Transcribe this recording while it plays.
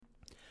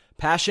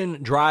Passion,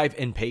 drive,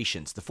 and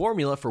patience. The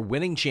formula for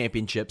winning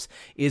championships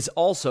is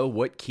also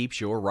what keeps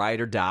your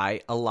ride or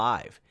die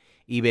alive.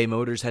 eBay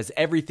Motors has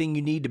everything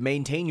you need to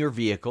maintain your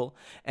vehicle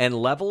and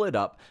level it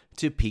up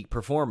to peak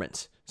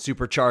performance.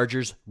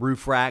 Superchargers,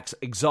 roof racks,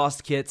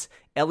 exhaust kits,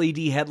 LED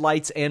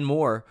headlights, and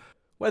more.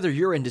 Whether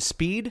you're into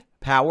speed,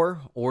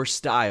 power, or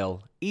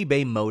style,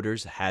 eBay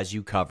Motors has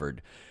you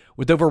covered.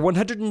 With over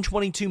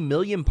 122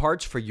 million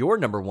parts for your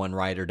number one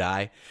ride or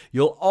die,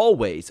 you'll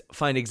always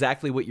find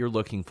exactly what you're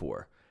looking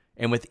for.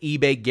 And with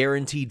eBay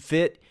Guaranteed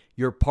Fit,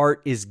 your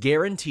part is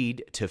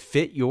guaranteed to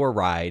fit your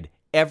ride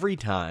every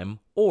time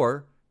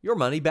or your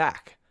money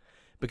back.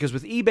 Because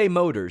with eBay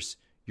Motors,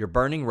 you're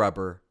burning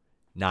rubber,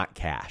 not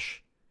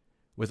cash.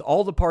 With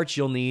all the parts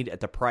you'll need at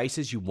the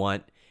prices you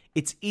want,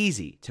 it's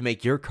easy to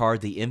make your car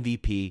the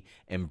MVP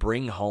and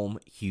bring home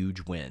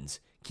huge wins.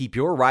 Keep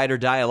your ride or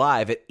die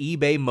alive at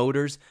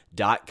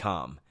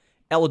ebaymotors.com.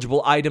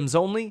 Eligible items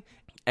only.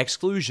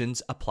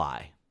 Exclusions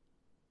apply.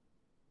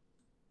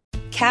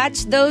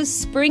 Catch those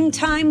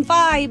springtime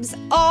vibes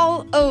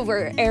all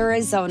over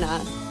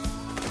Arizona.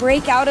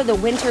 Break out of the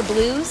winter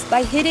blues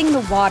by hitting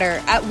the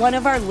water at one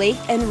of our lake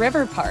and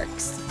river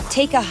parks.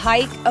 Take a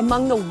hike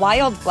among the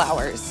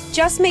wildflowers.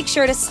 Just make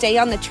sure to stay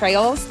on the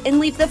trails and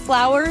leave the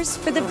flowers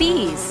for the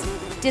bees.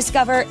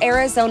 Discover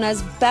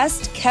Arizona's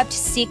best kept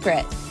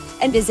secret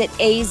and visit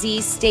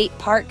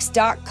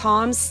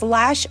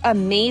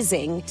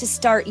azstateparks.com/amazing to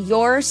start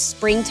your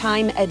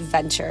springtime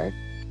adventure.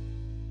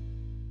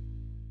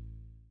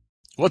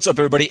 What's up,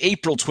 everybody?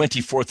 April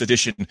 24th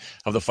edition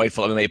of the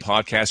Fightful MMA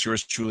podcast.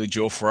 Yours truly,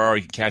 Joe Ferraro.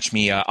 You can catch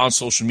me on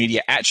social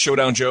media at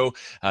Showdown Joe.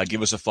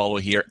 Give us a follow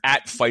here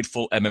at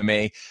Fightful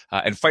MMA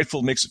and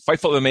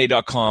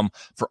FightfulMMA.com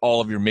for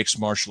all of your mixed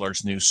martial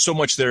arts news. So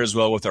much there as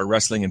well with our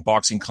wrestling and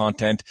boxing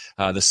content.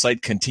 The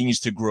site continues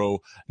to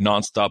grow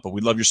nonstop, but we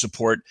love your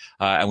support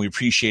and we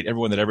appreciate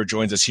everyone that ever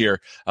joins us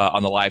here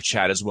on the live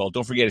chat as well.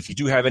 Don't forget, if you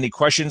do have any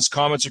questions,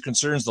 comments, or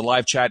concerns, the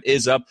live chat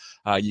is up.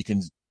 You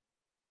can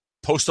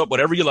post up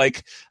whatever you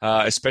like,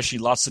 especially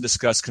lots to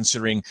discuss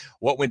considering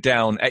what went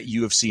down at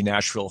UFC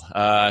Nashville.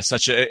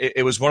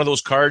 It was one of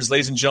those cards,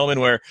 ladies and gentlemen,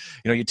 where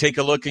you take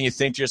a look and you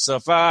think to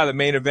yourself, the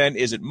main event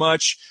isn't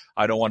much.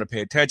 I don't want to pay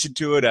attention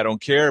to it. I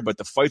don't care, but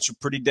the fights are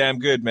pretty damn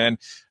good, man.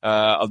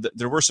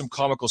 There were some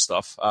comical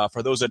stuff.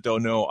 For those that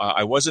don't know,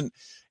 I wasn't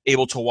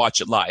able to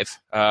watch it live.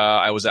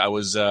 I was at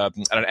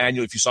an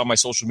annual. If you saw my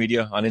social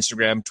media on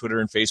Instagram, Twitter,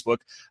 and Facebook,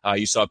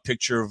 you saw a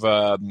picture of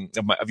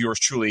yours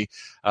truly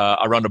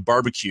around a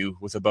barbecue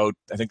with about,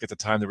 I think at the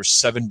time there were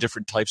 7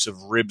 different types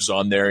of ribs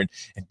on there and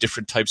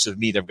different types of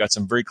meat. I've got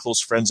some very close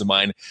friends of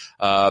mine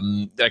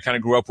that I kind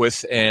of grew up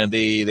with, and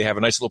they have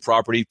a nice little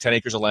property, 10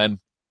 acres of land.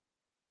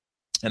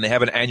 And they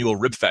have an annual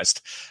Rib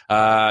Fest.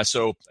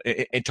 So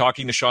in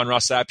talking to Sean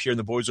Ross Sapp here and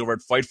the boys over at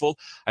Fightful,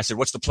 I said,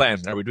 what's the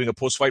plan? Are we doing a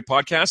post-fight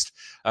podcast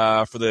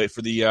for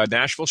the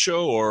Nashville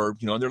show? Or,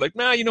 and they're like,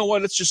 nah, you know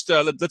what? Let's just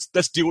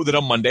let's deal with it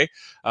on Monday.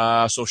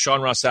 So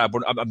Sean Ross Sapp,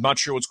 I'm not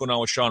sure what's going on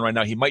with Sean right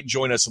now. He might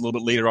join us a little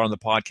bit later on in the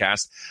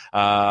podcast.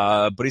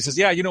 But he says,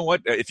 yeah, you know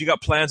what? If you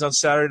got plans on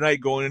Saturday night,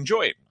 go and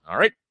enjoy it. All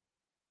right.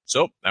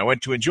 So I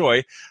went to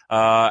enjoy,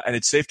 and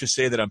it's safe to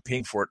say that I'm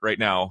paying for it right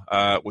now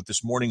with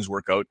this morning's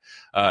workout.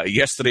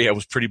 Yesterday I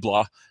was pretty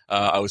blah.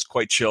 I was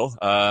quite chill.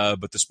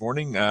 But this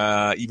morning,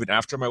 even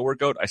after my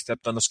workout, I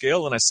stepped on the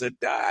scale and I said,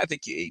 I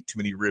think you ate too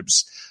many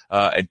ribs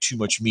and too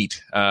much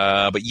meat.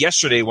 But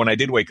yesterday when I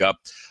did wake up,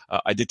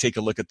 I did take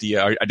a look at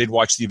I did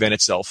watch the event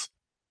itself.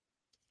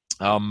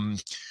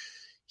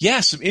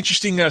 Yeah, some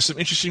interesting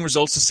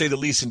results to say the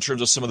least in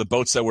terms of some of the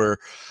bouts that were,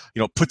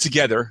 put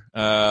together.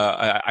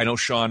 I know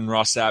Sean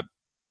Ross Sapp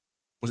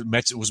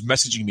was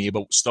messaging me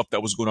about stuff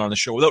that was going on in the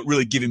show without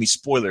really giving me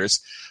spoilers,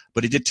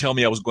 but he did tell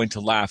me I was going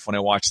to laugh when I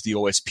watched the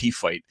OSP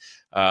fight.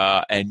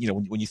 And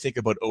when you think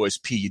about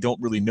OSP, you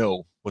don't really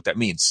know what that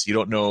means. You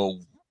don't know.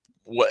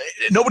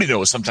 Nobody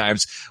knows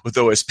sometimes with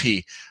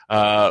OSP.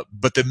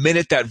 But the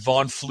minute that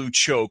Von Flue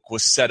choke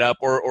was set up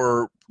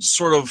or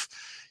sort of.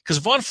 Because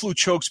Von Flue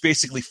chokes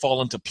basically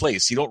fall into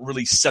place. You don't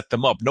really set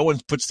them up. No one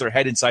puts their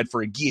head inside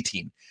for a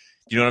guillotine.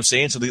 You know what I'm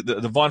saying? So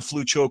the Von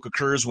Flue choke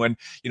occurs when,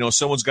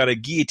 someone's got a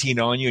guillotine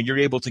on you and you're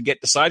able to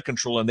get the side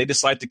control and they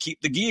decide to keep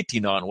the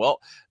guillotine on. Well,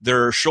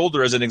 their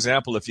shoulder, as an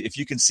example, if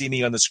you can see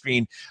me on the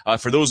screen,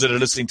 for those that are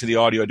listening to the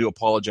audio, I do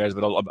apologize,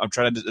 but I'm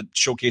trying to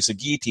showcase a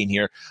guillotine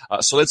here.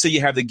 So let's say you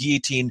have the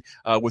guillotine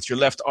with your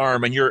left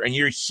arm and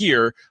you're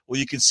here. Well,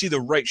 you can see the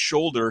right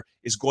shoulder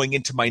is going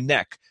into my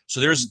neck. So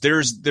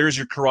there's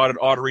your carotid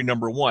artery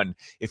number 1.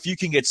 If you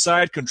can get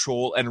side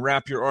control and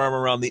wrap your arm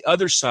around the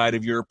other side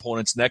of your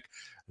opponent's neck,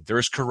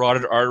 there's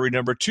carotid artery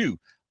number 2.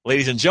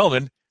 Ladies and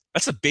gentlemen,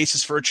 that's the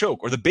basis for a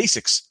choke, or the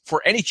basics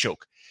for any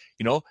choke,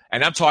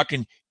 and I'm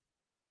talking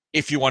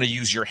if you want to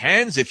use your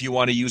hands, if you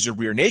want to use a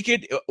rear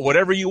naked,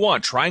 whatever you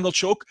want, triangle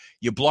choke,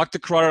 you block the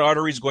carotid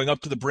arteries going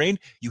up to the brain,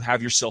 you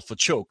have yourself a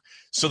choke.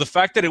 So the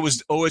fact that it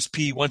was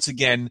OSP once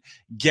again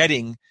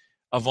getting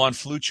a Von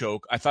Flue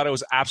choke, I thought it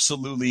was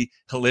absolutely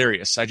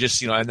hilarious. I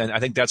just, and then I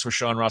think that's where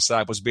Sean Ross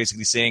Sapp was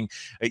basically saying,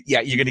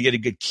 yeah, you're going to get a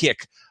good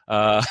kick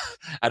out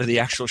of the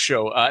actual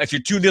show. If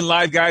you're tuned in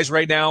live, guys,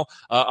 right now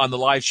on the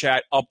live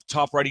chat, up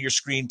top right of your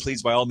screen,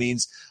 please, by all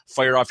means,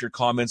 fire off your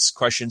comments,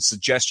 questions,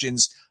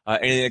 suggestions,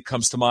 anything that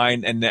comes to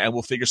mind, and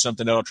we'll figure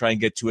something out. I'll try and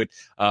get to it.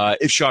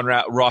 If Sean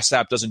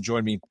Rossap doesn't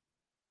join me,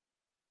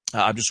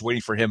 I'm just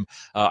waiting for him.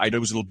 I know he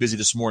was a little busy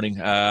this morning,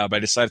 but I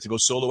decided to go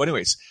solo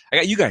anyways. I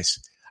got you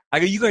guys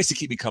to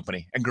keep me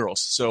company, and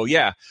girls. So,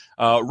 yeah,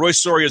 Roy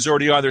Soria is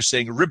already on there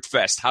saying,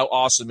 Ribfest, how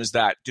awesome is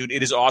that? Dude,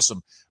 it is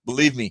awesome.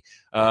 Believe me,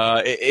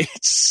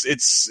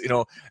 it's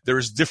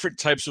there's different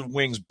types of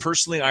wings.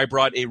 Personally, I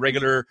brought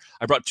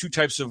two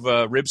types of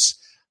ribs.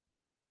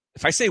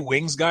 If I say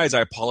wings, guys, I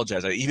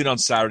apologize. Even on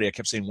Saturday, I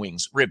kept saying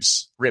wings.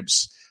 Ribs.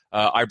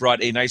 I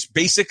brought a nice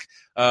basic,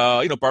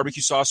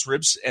 barbecue sauce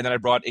ribs, and then I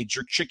brought a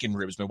jerk chicken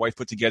ribs. My wife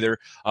put together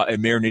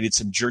and marinated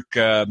some jerk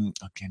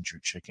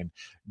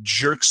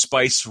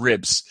spice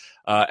ribs.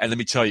 And let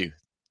me tell you,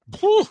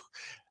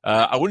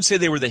 I wouldn't say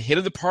they were the hit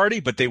of the party,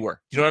 but they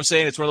were. You know what I'm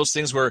saying? It's one of those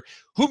things where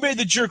who made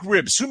the jerk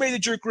ribs?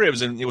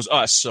 And it was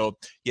us. So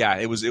yeah,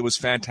 it was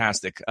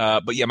fantastic.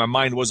 But yeah, my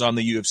mind was on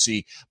the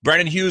UFC.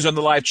 Brandon Hughes on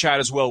the live chat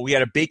as well. We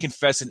had a Bacon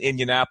Fest in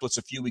Indianapolis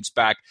a few weeks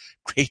back.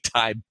 Great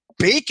time.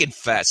 Bacon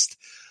Fest.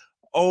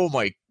 Oh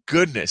my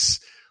goodness.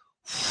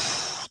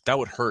 That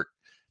would hurt.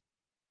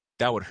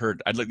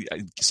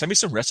 Send me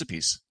some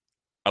recipes.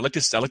 I'd like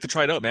to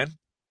try it out, man.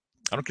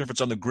 I don't care if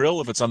it's on the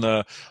grill, if it's on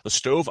the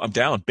stove, I'm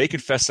down.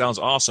 Bacon Fest sounds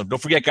awesome.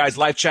 Don't forget, guys,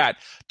 live chat,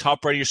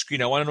 top right of your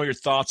screen. I want to know your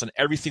thoughts on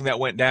everything that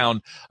went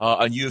down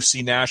on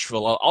UFC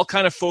Nashville. I'll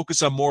kind of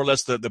focus on more or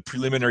less the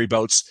preliminary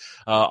bouts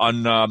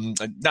on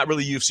not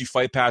really UFC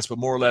Fight Pass, but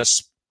more or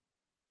less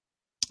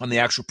on the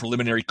actual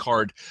preliminary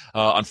card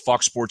on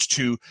Fox Sports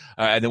 2,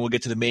 and then we'll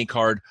get to the main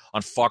card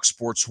on Fox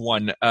Sports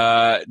 1.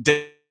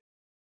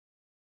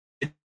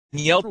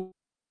 Danielle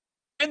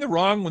in the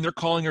wrong when they're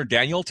calling her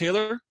Danielle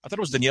Taylor? I thought it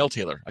was Danielle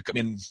Taylor. I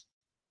mean,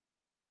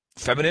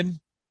 feminine?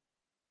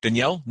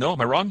 Danielle? No,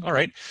 am I wrong? All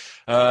right.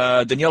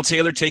 Danielle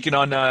Taylor taking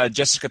on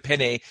Jessica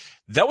Penne.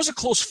 That was a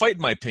close fight,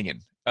 in my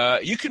opinion.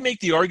 You can make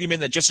the argument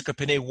that Jessica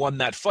Penne won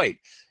that fight.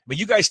 But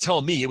you guys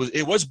tell me,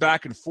 it was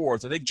back and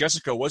forth. I think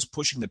Jessica was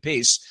pushing the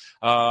pace.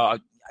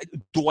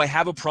 Do I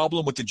have a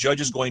problem with the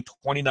judges going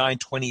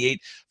 29-28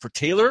 for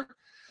Taylor?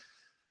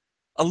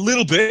 A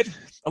little bit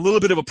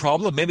of a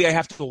problem. Maybe I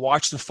have to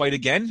watch the fight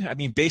again. I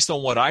mean, based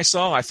on what I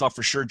saw, I thought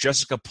for sure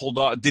Jessica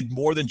did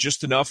more than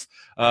just enough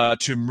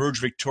to emerge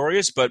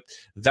victorious, but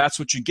that's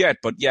what you get.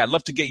 But yeah, I'd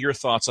love to get your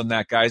thoughts on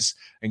that, guys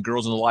and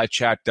girls in the live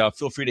chat.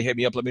 Feel free to hit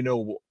me up. Let me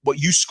know what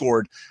you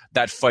scored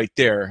that fight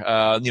there.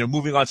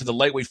 Moving on to the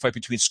lightweight fight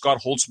between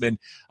Scott Holtzman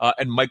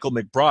and Michael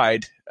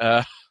McBride.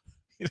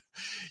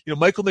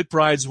 Michael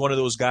McBride's one of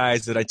those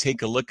guys that I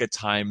take a look at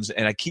times,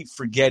 and I keep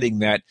forgetting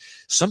that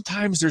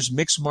sometimes there's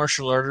mixed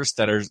martial artists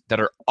that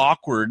are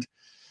awkward,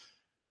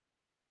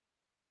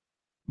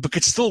 but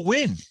could still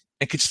win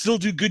and could still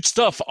do good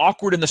stuff.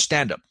 Awkward in the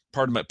stand-up.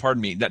 Pardon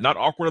me. Not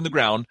awkward on the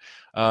ground,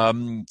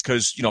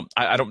 because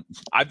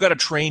I've got a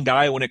trained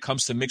eye when it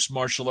comes to mixed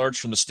martial arts,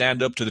 from the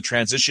stand-up to the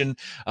transition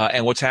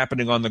and what's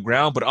happening on the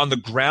ground. But on the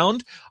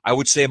ground, I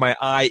would say my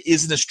eye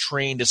isn't as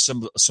trained as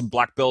some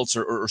black belts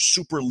or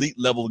super elite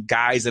level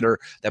guys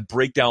that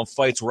break down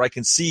fights, where I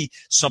can see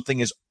something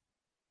is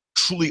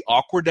truly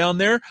awkward down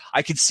there.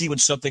 I can see when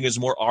something is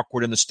more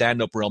awkward in the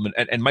stand-up realm.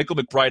 And Michael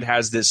McBride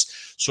has this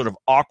sort of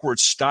awkward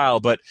style,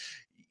 but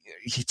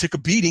he took a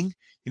beating.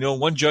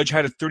 One judge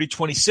had a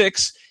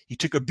 30-26. He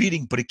took a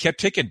beating, but he kept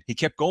ticking. He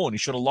kept going. He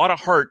showed a lot of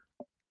heart,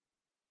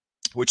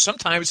 which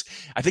sometimes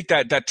I think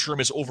that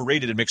term is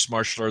overrated in mixed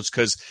martial arts,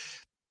 because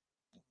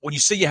when you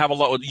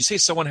say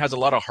someone has a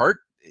lot of heart,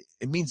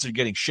 it means they're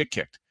getting shit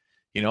kicked.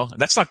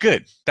 That's not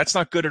good. That's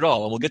not good at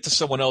all. And we'll get to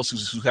someone else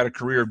who's had a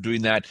career of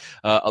doing that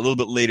a little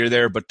bit later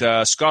there. But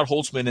Scott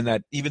Holtzman, in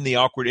that, even the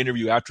awkward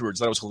interview afterwards,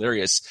 that was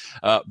hilarious.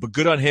 But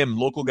good on him.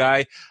 Local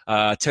guy,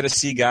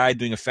 Tennessee guy,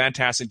 doing a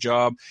fantastic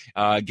job,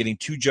 getting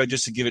two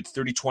judges to give it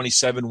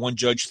 30-27, one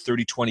judge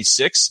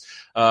 30-26.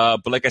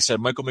 But like I said,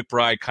 Michael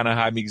McBride kind of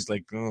had me, he's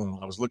like,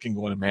 I was looking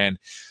going, man,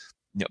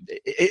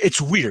 it's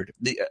weird.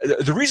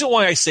 The reason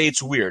why I say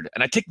it's weird,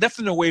 and I take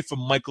nothing away from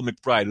Michael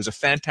McBride, who's a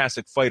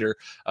fantastic fighter,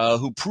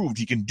 who proved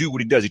he can do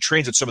what he does. He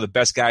trains with some of the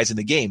best guys in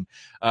the game.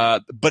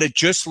 But it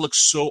just looks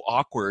so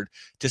awkward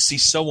to see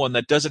someone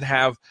that doesn't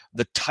have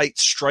the tight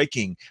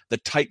striking, the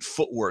tight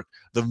footwork,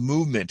 the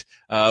movement,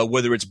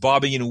 whether it's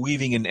bobbing and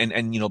weaving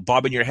and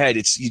bobbing your head.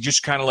 You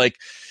just kind of like,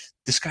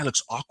 this guy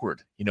looks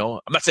awkward.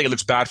 I'm not saying it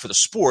looks bad for the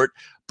sport,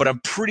 but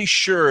I'm pretty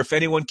sure if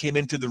anyone came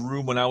into the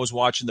room when I was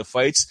watching the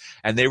fights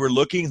and they were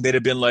looking, they'd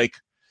have been like,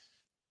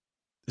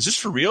 is this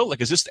for real? Like,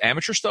 is this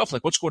amateur stuff?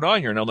 Like, what's going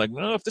on here? And I'm like,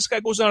 no, if this guy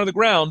goes down on the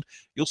ground,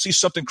 you'll see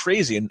something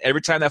crazy. And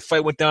every time that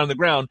fight went down on the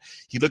ground,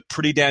 he looked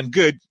pretty damn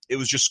good. It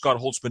was just Scott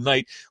Holtzman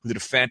Knight who did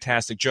a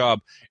fantastic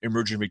job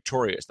emerging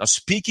victorious. Now,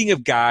 speaking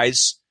of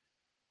guys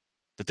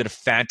that did a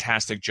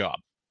fantastic job,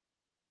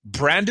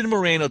 Brandon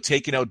Moreno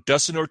taking out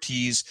Dustin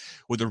Ortiz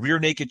with a rear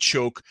naked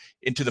choke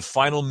into the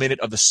final minute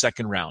of the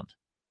second round.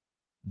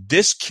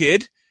 This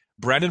kid,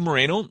 Brandon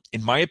Moreno,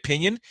 in my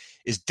opinion,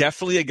 is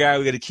definitely a guy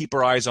we got to keep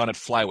our eyes on at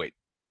flyweight.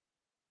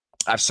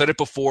 I've said it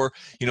before,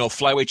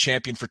 flyweight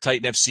champion for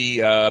Titan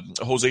FC,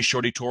 Jose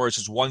Shorty Torres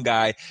is one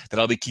guy that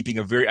I'll be keeping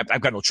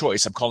I've got no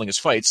choice. I'm calling his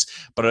fights,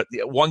 but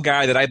one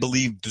guy that I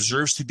believe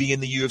deserves to be in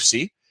the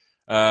UFC.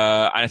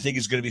 I think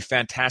he's going to be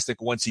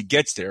fantastic once he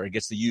gets there. I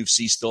guess the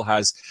UFC still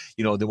has,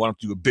 they want him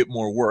to do a bit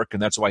more work,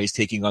 and that's why he's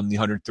taking on the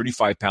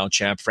 135-pound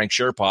champ, Frank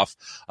Sharapov,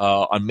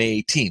 on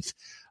May 18th.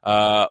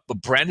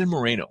 But Brandon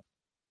Moreno,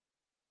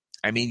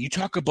 I mean, you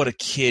talk about a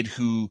kid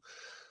who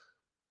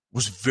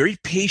was very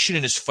patient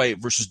in his fight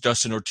versus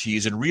Dustin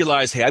Ortiz and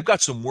realized, hey, I've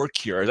got some work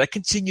here. As I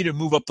continue to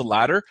move up the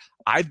ladder,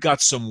 I've got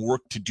some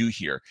work to do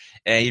here.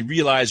 And he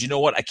realized, you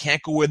know what? I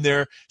can't go in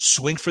there,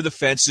 swing for the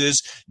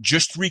fences,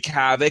 just wreak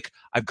havoc.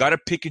 I've got to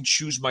pick and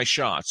choose my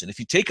shots. And if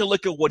you take a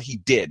look at what he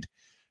did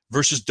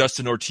versus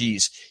Dustin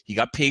Ortiz, he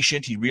got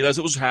patient. He realized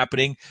it was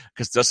happening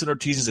because Dustin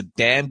Ortiz is a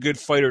damn good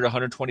fighter at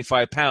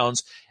 125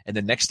 pounds. And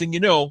the next thing you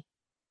know,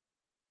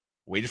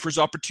 waited for his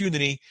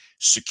opportunity,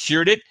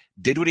 secured it,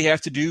 did what he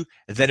had to do,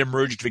 and then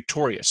emerged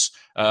victorious.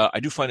 I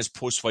do find his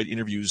post-fight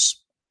interviews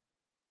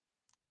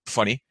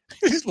funny.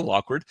 He's a little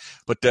awkward.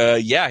 But,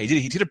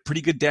 he did a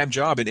pretty good damn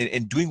job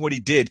in doing what he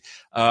did.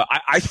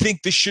 I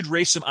think this should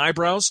raise some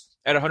eyebrows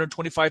at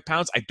 125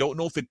 pounds. I don't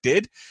know if it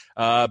did,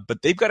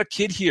 but they've got a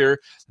kid here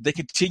that they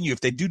continue.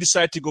 If they do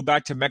decide to go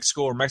back to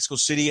Mexico or Mexico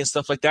City and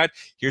stuff like that,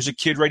 here's a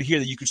kid right here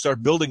that you can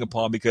start building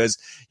upon because,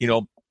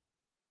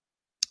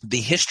 the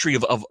history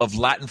of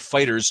Latin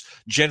fighters,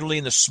 generally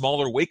in the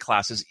smaller weight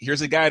classes.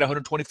 Here's a guy at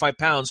 125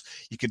 pounds.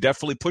 You could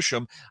definitely push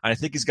him. And I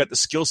think he's got the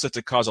skill set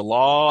to cause a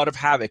lot of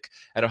havoc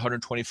at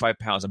 125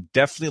 pounds. I'm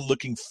definitely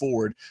looking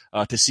forward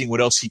to seeing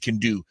what else he can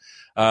do.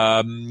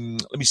 Let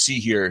me see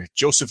here.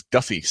 Joseph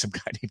Duffy, some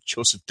guy named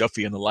Joseph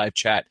Duffy in the live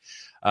chat.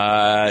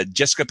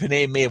 Jessica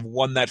Penne may have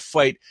won that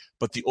fight,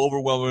 but the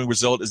overwhelming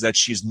result is that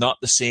she is not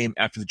the same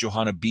after the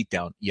Johanna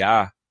beatdown.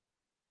 Yeah.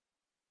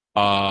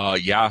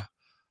 I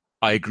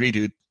agree,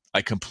 dude.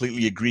 I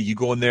completely agree. You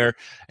go in there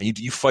and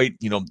you fight,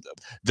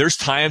 there's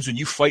times when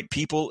you fight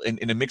people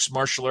in a mixed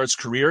martial arts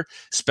career,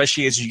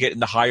 especially as you get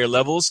into higher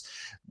levels,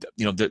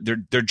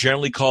 they're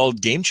generally called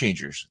game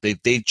changers.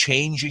 They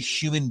change a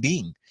human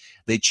being.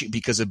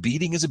 Because a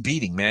beating is a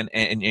beating, man.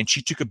 And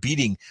she took a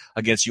beating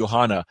against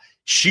Johanna.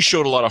 She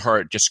showed a lot of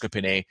heart, Jessica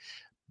Penne,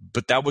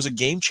 but that was a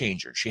game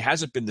changer. She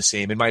hasn't been the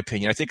same, in my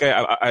opinion. I think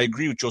I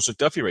agree with Joseph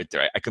Duffy right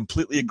there. I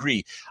completely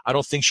agree. I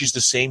don't think she's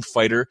the same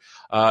fighter.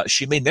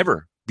 She may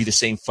never be the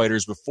same fighter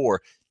as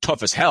before.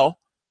 Tough as hell.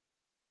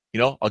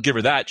 I'll give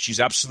her that.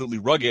 She's absolutely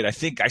rugged. I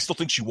still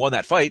think she won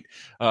that fight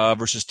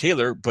versus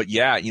Taylor. But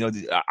yeah,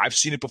 I've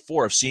seen it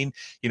before. I've seen,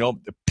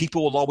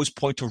 people will always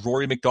point to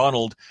Rory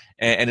McDonald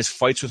and his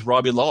fights with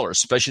Robbie Lawler,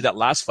 especially that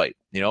last fight.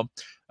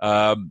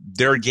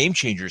 They're game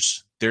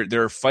changers.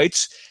 There are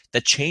fights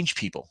that change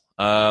people.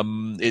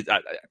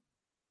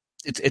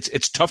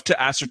 It's tough to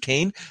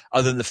ascertain,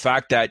 other than the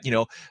fact that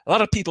a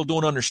lot of people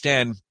don't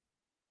understand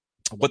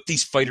what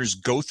these fighters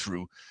go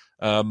through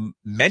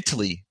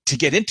mentally to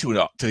get into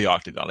the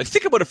octagon. Like,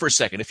 think about it for a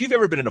second. If you've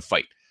ever been in a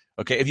fight,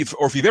 okay, if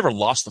you've ever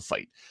lost a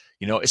fight,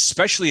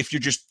 especially if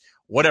you're just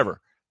whatever,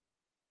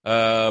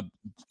 the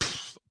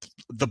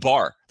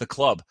bar, the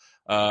club,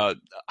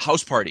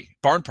 house party,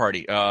 barn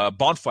party,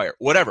 bonfire,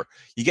 whatever.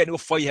 You get into a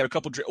fight, you have a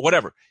couple drinks,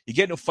 whatever. You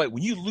get into a fight.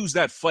 When you lose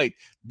that fight,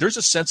 there's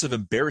a sense of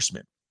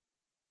embarrassment.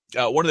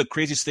 One of the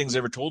craziest things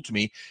ever told to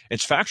me,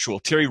 it's factual.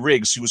 Terry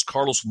Riggs, who was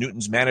Carlos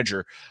Newton's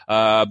manager,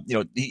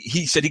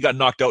 he said he got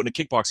knocked out in a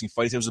kickboxing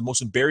fight. It was the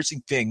most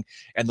embarrassing thing,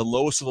 and the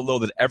lowest of the low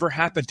that ever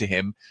happened to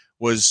him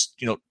was,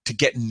 to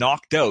get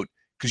knocked out,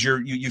 because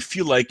you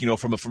feel like,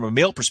 from a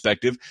male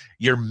perspective,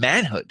 your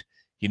manhood.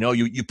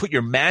 You put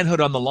your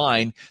manhood on the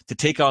line to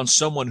take on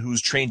someone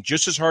who's trained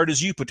just as hard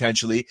as you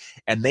potentially,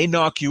 and they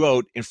knock you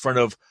out in front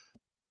of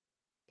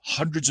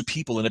hundreds of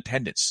people in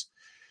attendance.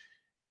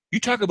 You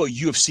talk about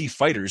UFC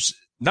fighters,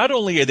 not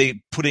only are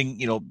they putting,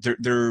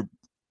 their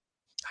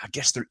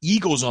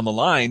egos on the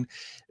line,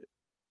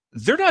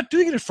 they're not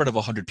doing it in front of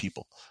 100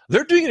 people.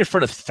 They're doing it in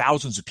front of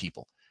thousands of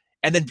people,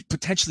 and then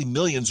potentially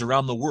millions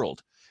around the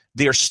world.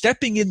 They are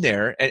stepping in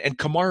there, and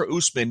Kamaru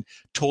Usman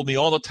told me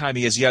all the time,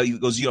 he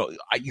goes,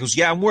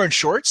 I'm wearing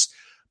shorts,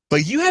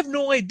 but you have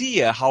no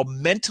idea how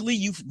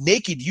mentally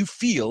naked you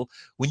feel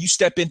when you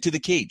step into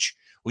the cage.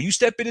 When you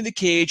step into the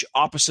cage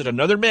opposite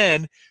another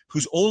man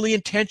whose only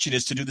intention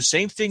is to do the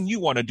same thing you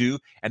want to do,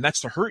 and that's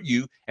to hurt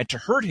you and to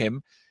hurt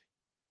him,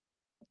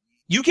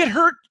 you get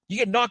hurt, you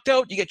get knocked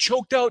out, you get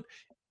choked out.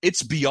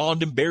 It's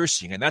beyond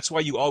embarrassing. And that's why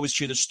you always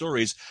hear the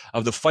stories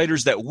of the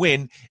fighters that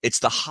win. It's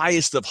the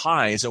highest of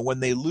highs, and when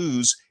they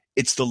lose,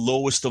 it's the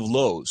lowest of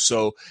lows.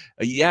 So,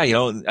 I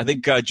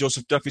think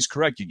Joseph Duffy's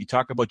correct. You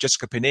talk about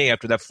Jessica Penne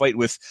after that fight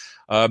with,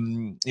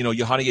 Johanna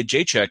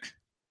Jędrzejczyk.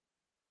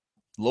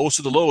 Lowest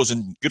of the lows,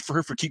 and good for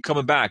her for keep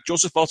coming back.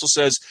 Joseph also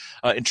says,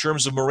 in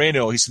terms of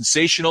Moreno, he's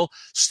sensational,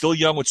 still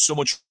young with so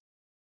much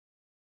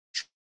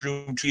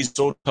room, he's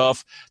so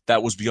tough.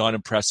 That was beyond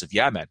impressive.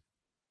 Yeah, man.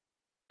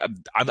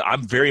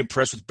 I'm very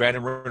impressed with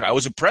Brandon Moreno. I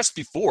was impressed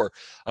before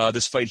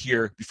this fight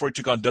here, before he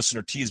took on Dustin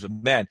Ortiz, but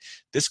man,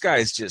 this guy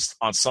is just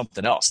on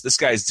something else. This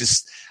guy is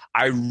just,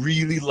 I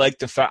really like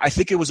the fact, I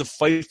think it was a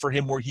fight for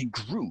him where he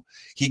grew.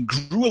 He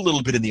grew a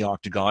little bit in the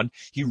octagon.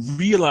 He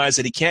realized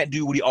that he can't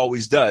do what he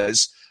always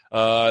does.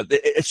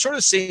 It's sort of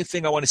the same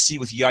thing I want to see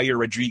with Yair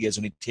Rodriguez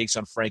when he takes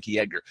on Frankie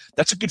Edgar.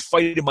 That's a good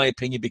fight in my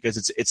opinion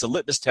because it's a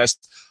litmus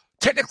test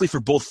technically for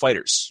both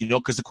fighters,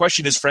 because the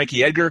question is,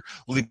 Frankie Edgar,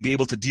 will he be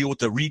able to deal with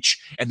the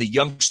reach and the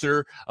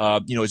youngster?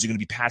 Is he going to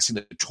be passing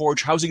the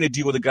torch? How's he going to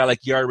deal with a guy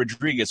like Yair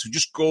Rodriguez who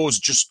just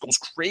goes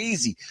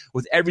crazy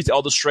with everything,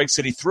 all the strikes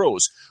that he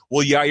throws?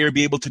 Will Yair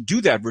be able to do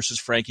that versus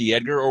Frankie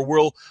Edgar, or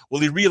will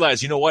he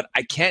realize, what,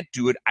 I can't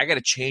do it. I got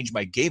to change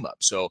my game up.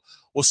 So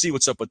we'll see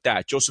what's up with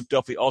that. Joseph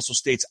Duffy also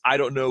states, I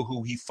don't know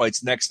who he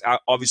fights next,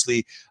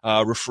 obviously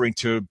referring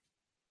to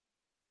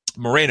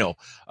Moreno.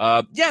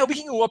 We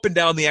can go up and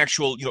down the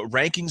actual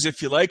rankings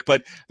if you like,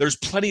 but there's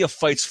plenty of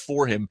fights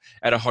for him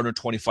at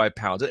 125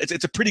 pounds.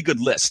 It's a pretty good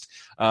list.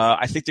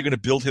 I think they're going to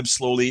build him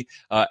slowly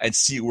and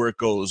see where it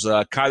goes.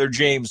 Kyler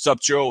James, what's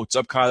up, Joe? What's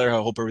up, Kyler?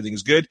 I hope everything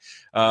is good.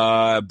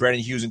 Brandon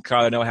Hughes and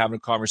Kyler now having a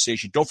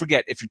conversation. Don't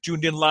forget, if you're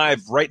tuned in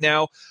live right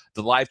now,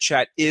 the live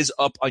chat is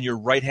up on your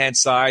right-hand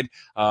side.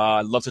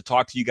 I'd love to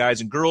talk to you guys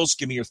and girls.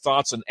 Give me your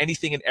thoughts on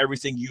anything and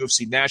everything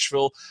UFC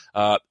Nashville,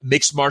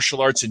 mixed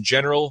martial arts in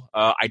general.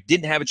 I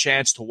didn't have a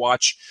chance to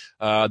watch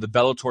the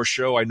Bellator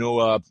show. I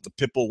know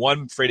Pitbull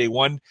won, Friday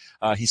won.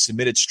 He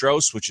submitted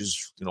Strauss, which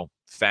is,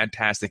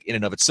 fantastic in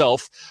and of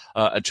itself,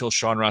 until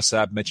Sean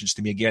Rossap mentions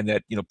to me again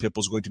that,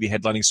 Pitbull's going to be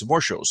headlining some more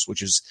shows,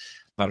 which is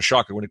not a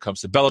shocker when it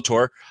comes to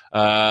Bellator,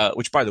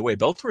 which, by the way,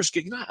 Bellator is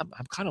getting,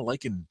 I'm kind of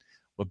liking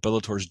what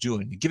Bellator is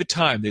doing. You give it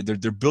time.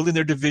 They're building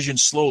their division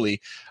slowly,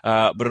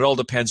 but it all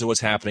depends on what's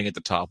happening at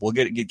the top. We'll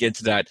get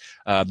into that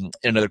in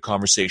another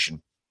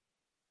conversation.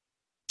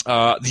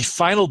 The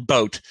final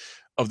bout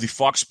of the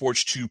Fox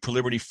Sports 2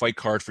 preliminary fight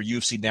card for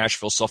UFC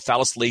Nashville saw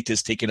Thales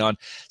Leites taking on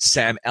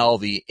Sam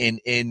Alvey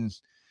in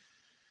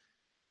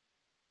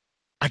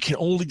I can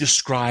only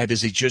describe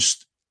as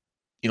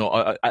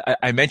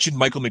I mentioned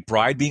Michael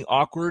McBride being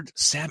awkward.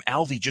 Sam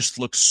Alvey just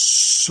looks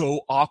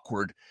so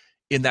awkward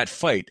in that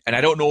fight. And I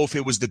don't know if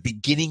it was the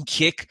beginning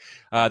kick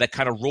that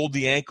kind of rolled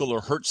the ankle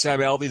or hurt Sam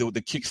Alvey, the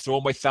kick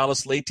thrown by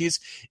Thales Leites.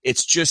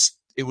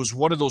 It was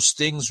one of those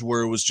things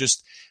where it was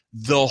just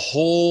the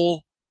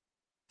whole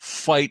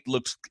fight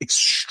looked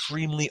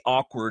extremely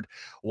awkward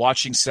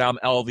watching Sam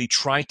Alvey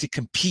trying to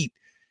compete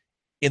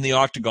in the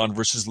octagon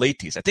versus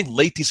Leites. I think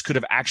Leites could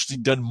have actually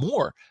done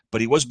more,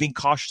 but he was being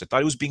cautious. I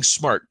thought he was being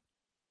smart.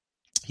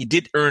 He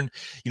did earn,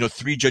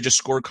 3 judges'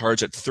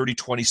 scorecards at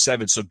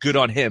 30-27, so good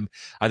on him.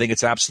 I think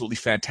it's absolutely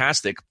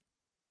fantastic.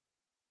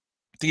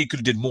 I think he could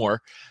have did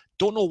more.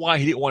 Don't know why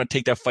he didn't want to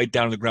take that fight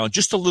down on the ground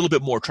just a little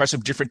bit more, try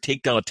some different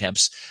takedown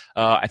attempts.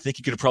 I think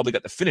he could have probably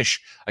got the finish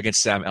against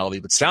Sam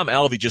Alvey, but Sam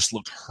Alvey just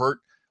looked hurt,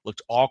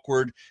 looked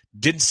awkward,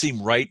 didn't seem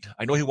right.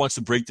 I know he wants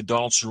to break the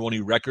Donald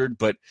Cerrone record,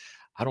 but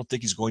I don't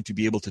think he's going to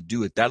be able to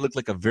do it. That looked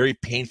like a very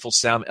painful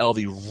Sam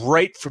Alvey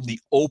right from the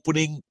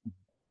opening,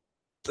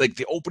 like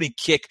the opening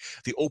kick,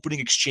 the opening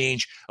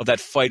exchange of that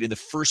fight in the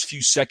first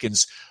few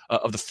seconds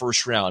of the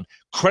first round.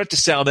 Credit to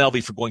Sam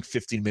Alvey for going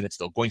 15 minutes,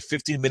 though. Going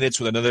 15 minutes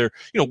with another,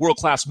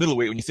 world-class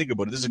middleweight when you think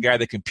about it. This is a guy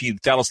that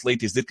competed. Thales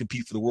Leites did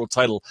compete for the world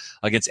title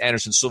against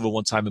Anderson Silva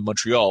one time in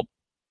Montreal.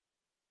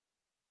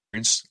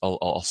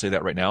 I'll say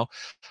that right now.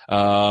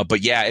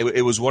 But yeah,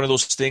 it was one of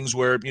those things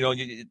where,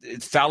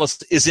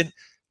 Thales isn't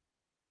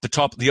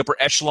the upper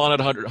echelon at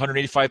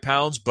 185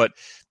 pounds, but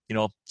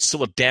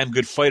still a damn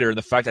good fighter. And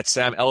the fact that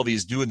Sam Alvey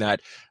is doing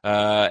that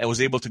and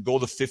was able to go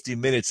the 50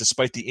 minutes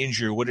despite the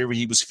injury or whatever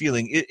he was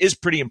feeling is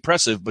pretty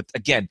impressive. But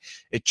again,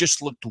 it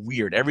just looked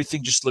weird.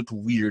 Everything just looked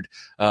weird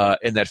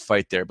in that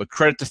fight there. But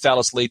credit to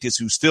Thales Leites,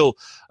 who still,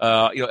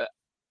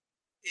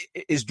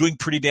 is doing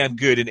pretty damn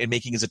good in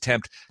making his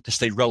attempt to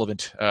stay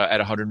relevant at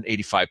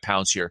 185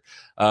 pounds here.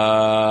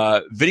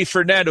 Vinny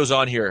Fernando's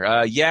on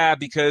here.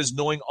 Because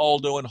knowing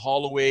Aldo and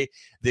Holloway,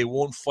 they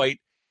won't fight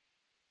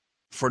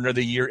for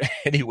another year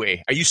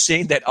anyway. Are you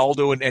saying that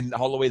Aldo and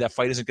Holloway, that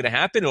fight isn't going to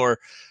happen, or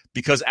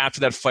because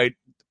after that fight,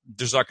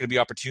 there's not going to be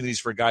opportunities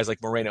for guys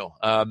like Moreno?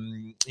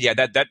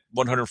 That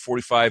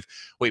 145.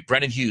 Wait,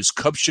 Brandon Hughes.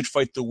 Cubs should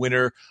fight the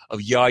winner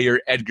of Yair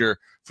Edgar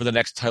for the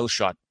next title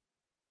shot.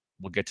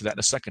 We'll get to that in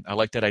a second. I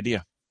like that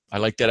idea.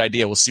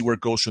 We'll see where it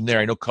goes from there.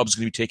 I know Cubs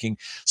going to be taking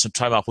some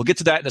time off. We'll get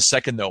to that in a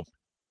second, though.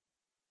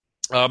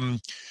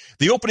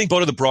 The opening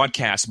bout of the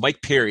broadcast,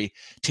 Mike Perry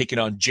taking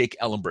on Jake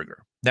Ellenberger.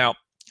 Now,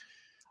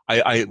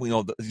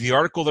 the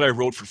article that I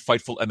wrote for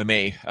Fightful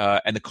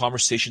MMA and the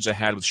conversations I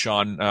had with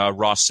Sean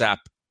Ross Sapp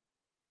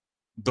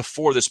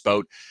before this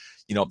bout,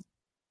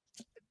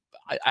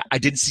 I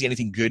didn't see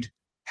anything good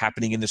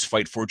happening in this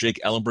fight for Jake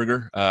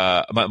Ellenberger.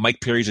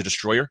 Mike Perry's a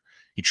destroyer.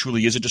 He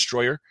truly is a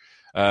destroyer.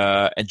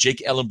 And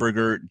Jake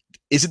Ellenberger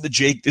isn't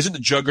the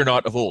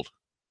juggernaut of old.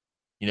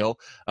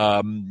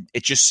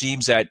 It just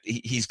seems that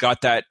he's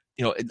got that,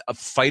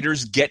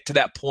 fighters get to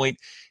that point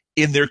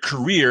in their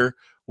career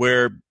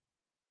where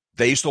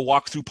They used to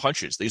walk through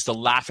punches. They used to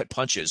laugh at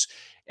punches.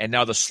 And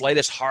now the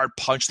slightest hard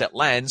punch that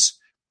lands,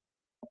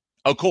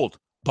 out cold.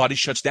 Body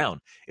shuts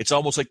down. It's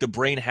almost like the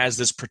brain has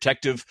this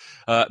protective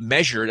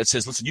measure that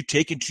says, listen, you've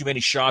taken too many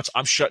shots.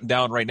 I'm shutting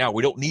down right now.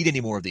 We don't need any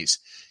more of these.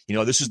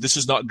 This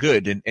is not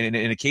good. And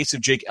in the case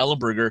of Jake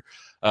Ellenberger,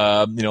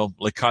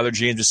 like Kyler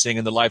James is saying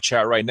in the live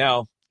chat right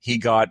now, he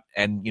got,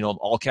 and,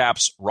 all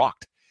caps,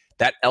 rocked.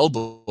 That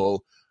elbow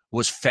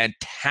was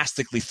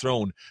fantastically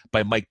thrown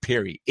by Mike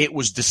Perry. It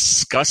was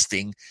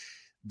disgusting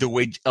the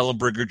way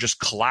Ellenberger just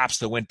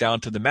collapsed and went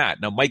down to the mat.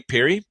 Now, Mike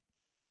Perry,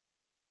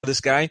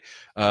 this guy,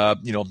 the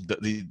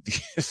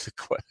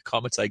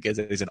comments, I guess,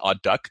 is an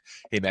odd duck.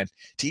 Hey, man,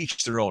 to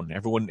each their own.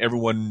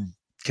 Everyone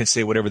can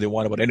say whatever they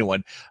want about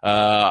anyone.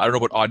 I don't know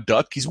about odd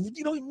duck. He's,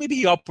 maybe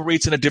he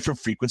operates in a different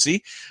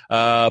frequency.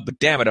 But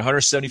damn, at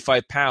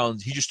 175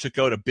 pounds, he just took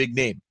out a big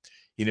name.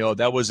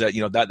 That was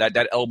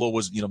that elbow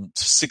was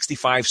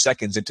 65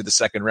 seconds into the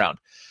second round.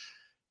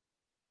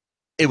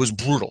 It was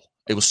brutal.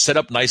 It was set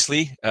up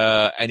nicely,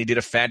 and he did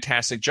a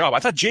fantastic job. I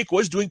thought Jake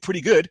was doing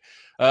pretty good.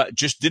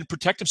 Just didn't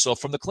protect himself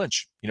from the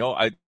clinch.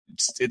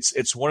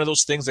 It's one of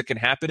those things that can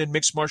happen in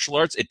mixed martial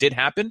arts. It did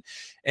happen,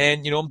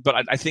 and but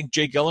I think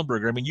Jake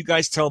Ellenberger. I mean, you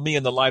guys tell me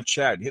in the live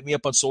chat. Hit me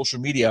up on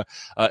social media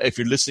if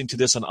you're listening to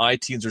this on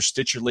iTunes or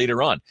Stitcher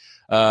later on.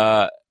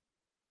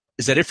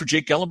 Is that it for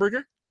Jake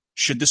Ellenberger?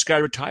 Should this guy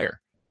retire?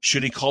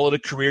 Should he call it a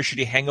career? Should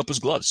he hang up his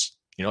gloves?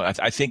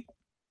 I think,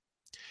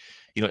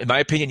 in my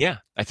opinion, yeah,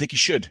 I think he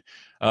should.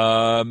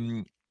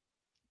 Jordan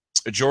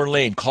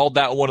Lane called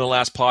that one in the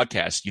last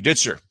podcast. You did,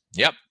 sir.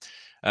 Yep.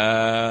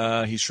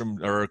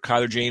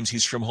 Kyler James,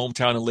 he's from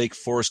hometown in Lake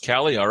Forest,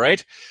 Cali. All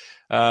right.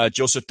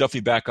 Joseph Duffy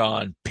back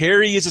on.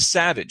 Perry is a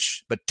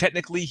savage, but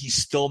technically he's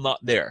still not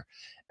there.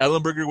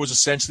 Ellenberger was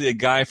essentially a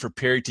guy for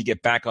Perry to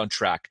get back on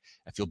track.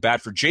 I feel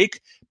bad for Jake,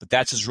 but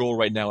that's his role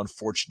right now,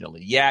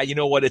 unfortunately. Yeah, you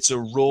know what? It's a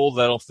role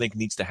that I don't think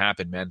needs to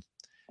happen, man.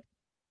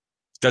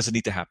 Doesn't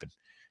need to happen.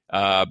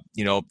 I'm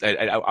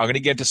going to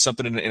get into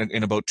something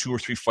in about 2 or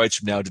 3 fights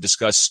from now to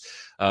discuss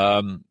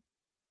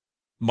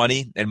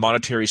money and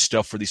monetary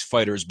stuff for these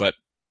fighters, but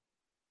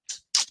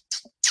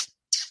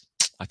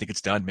I think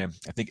it's done, man.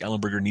 I think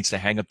Ellenberger needs to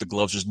hang up the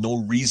gloves. There's no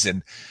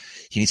reason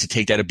he needs to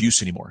take that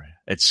abuse anymore.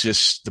 It's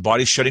just the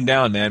body's shutting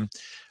down, man.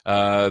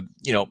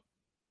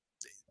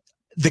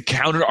 The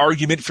counter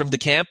argument from the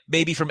camp,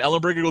 maybe from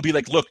Ellenberger, will be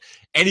like, look,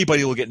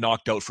 anybody will get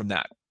knocked out from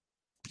that.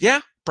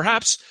 Yeah,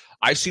 perhaps.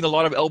 I've seen a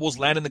lot of elbows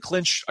land in the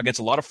clinch against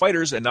a lot of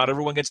fighters, and not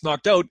everyone gets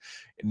knocked out,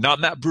 not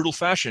in that brutal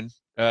fashion.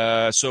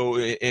 So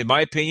in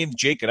my opinion,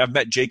 Jake, and I've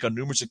met Jake on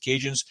numerous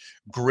occasions,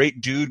 great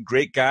dude,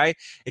 great guy.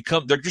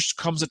 There just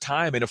comes a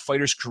time in a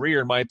fighter's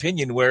career, in my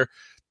opinion, where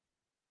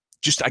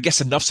just, I guess,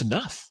 enough's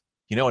enough.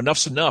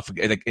 Enough's enough.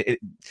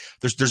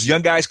 There's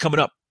young guys coming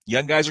up.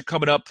 Young guys are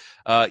coming up.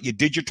 You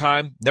did your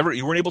time.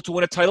 You weren't able to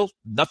win a title.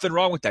 Nothing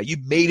wrong with that. You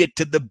made it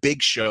to the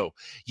big show.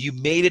 You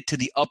made it to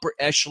the upper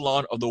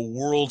echelon of the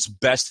world's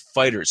best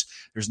fighters.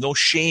 There's no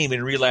shame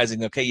in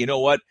realizing, okay, you know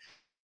what?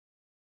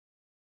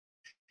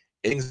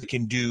 Things I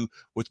can do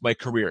with my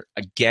career.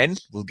 Again,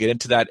 we'll get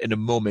into that in a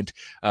moment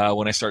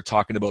when I start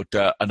talking about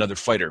another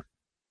fighter.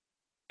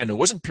 And it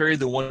wasn't Perry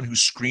the one who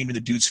screamed in the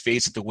dude's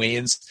face at the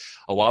weigh-ins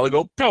a while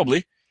ago?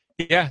 Probably.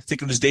 Yeah, I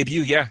think of his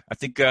debut. Yeah, I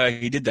think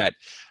he did that.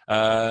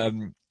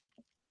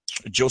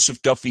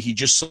 Joseph Duffy, he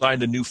just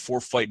signed a new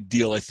 4-fight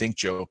deal, I think,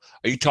 Joe.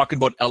 Are you talking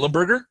about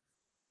Ellenberger?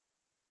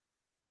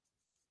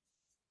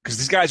 Because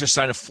these guys are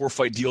signing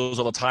 4-fight deals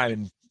all the time,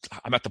 and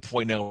I'm at the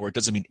point now where it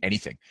doesn't mean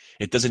anything.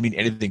 It doesn't mean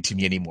anything to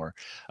me anymore.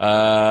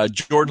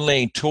 Jordan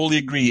Lane, totally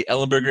agree.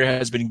 Ellenberger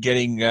has been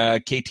getting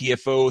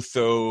KTFO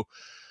through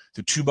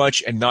too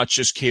much, and not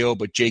just KO,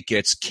 but Jake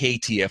gets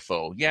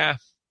KTFO. Yeah,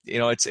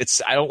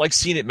 it's. I don't like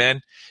seeing it,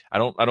 man. I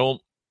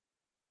don't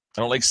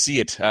like see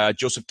it.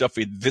 Joseph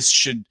Duffy,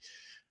 should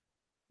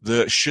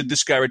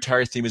this guy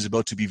retire theme is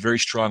about to be very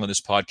strong on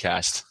this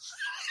podcast.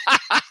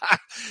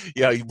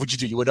 Yeah, what'd you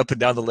do? You went up and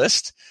down the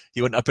list?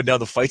 You went up and down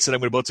the fights that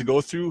I'm about to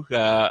go through?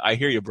 I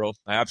hear you, bro.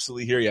 I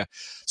absolutely hear you.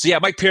 So yeah,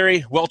 Mike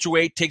Perry,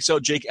 welterweight, takes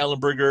out Jake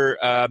Ellenberger.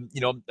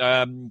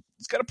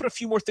 He's got to put a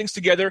few more things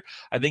together.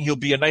 I think he'll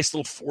be a nice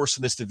little force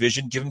in this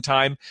division. Give him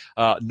time.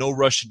 No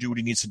rush to do what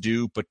he needs to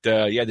do. But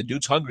yeah, the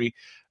dude's hungry.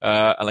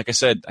 And like I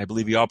said, I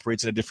believe he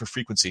operates at a different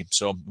frequency.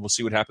 So we'll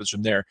see what happens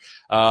from there.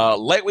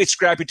 Lightweight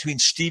scrap between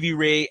Stevie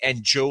Ray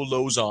and Joe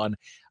Lauzon.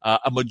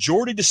 A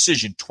majority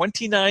decision,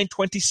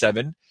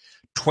 29-27,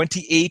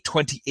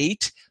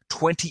 28-28,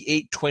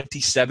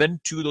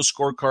 28-27. 2 of those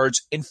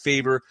scorecards in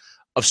favor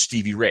of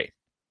Stevie Ray.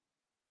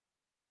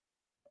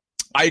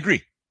 I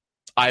agree.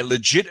 I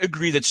legit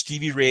agree that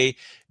Stevie Ray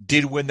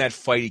did win that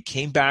fight. He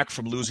came back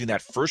from losing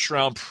that first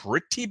round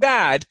pretty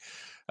bad.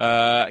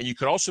 You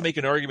could also make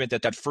an argument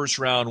that first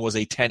round was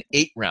a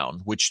 10-8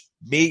 round, which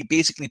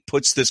basically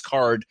puts this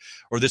card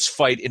or this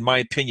fight, in my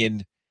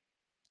opinion,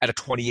 at a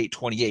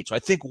 28-28. So I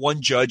think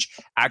one judge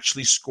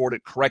actually scored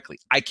it correctly.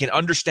 I can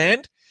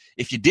understand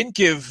if you didn't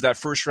give that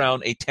first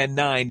round a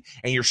 10-9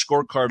 and your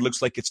scorecard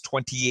looks like it's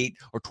 28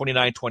 or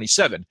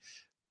 29-27.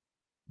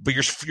 But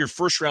your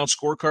first round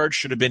scorecard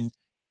should have been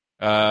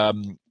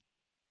 10-8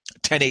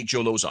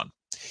 Joe Lauzon.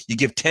 You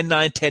give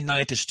 10-9,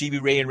 10-9 to Stevie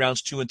Ray in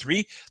rounds 2 and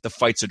 3, the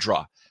fight's a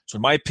draw. So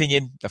in my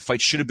opinion, the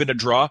fight should have been a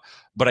draw,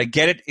 but I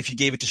get it if you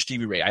gave it to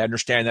Stevie Ray. I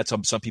understand that's how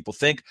some people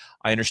think.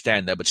 I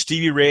understand that. But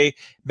Stevie Ray,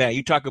 man,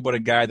 you talk about a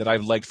guy that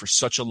I've liked for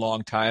such a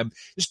long time.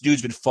 This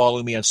dude's been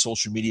following me on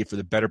social media for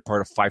the better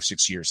part of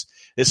 5-6 years.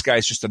 This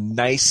guy's just a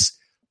nice,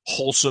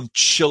 wholesome,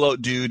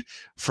 chill-out dude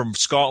from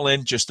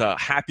Scotland, just a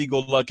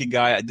happy-go-lucky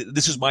guy.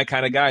 This is my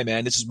kind of guy,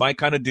 man. This is my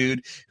kind of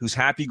dude who's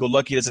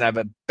happy-go-lucky, doesn't have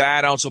a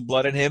bad ounce of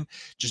blood in him,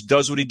 just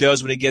does what he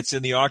does when he gets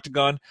in the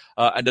octagon,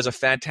 and does a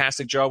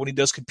fantastic job when he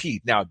does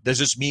compete. Now, does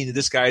this mean that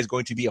this guy is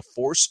going to be a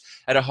force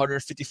at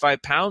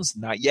 155 pounds?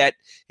 Not yet.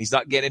 He's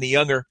not getting any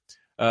younger.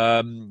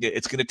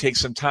 It's going to take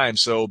some time.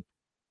 So,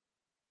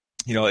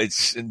 I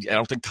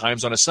don't think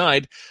time's on his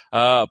side,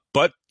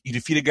 but you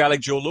defeat a guy like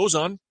Joe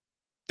Lauzon,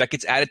 that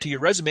gets added to your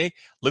resume,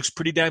 looks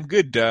pretty damn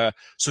good.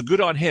 So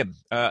good on him.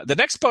 The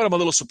next part, I'm a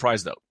little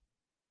surprised, though.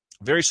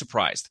 Very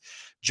surprised.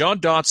 John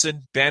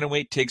Dodson,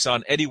 bantamweight, takes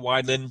on Eddie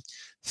Wineland.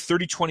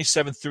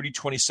 30-27,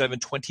 30-27,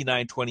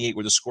 29-28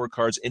 were the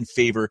scorecards in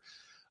favor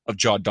of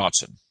John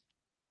Dodson.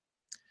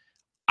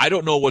 I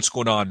don't know what's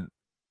going on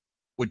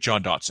with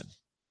John Dodson.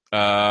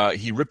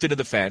 He ripped into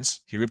the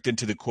fans. He ripped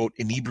into the, quote,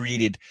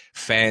 inebriated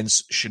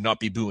fans should not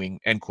be booing,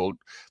 end quote.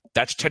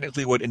 That's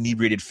technically what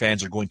inebriated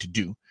fans are going to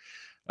do.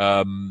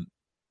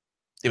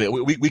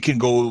 We can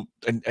go,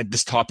 and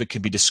this topic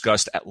can be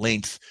discussed at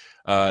length.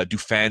 Do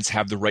fans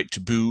have the right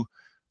to boo?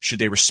 Should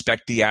they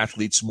respect the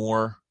athletes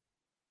more?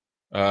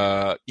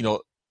 I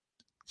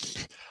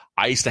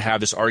used to have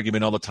this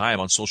argument all the time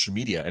on social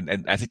media,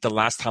 and I think the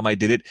last time I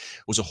did it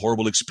was a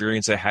horrible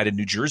experience I had in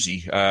New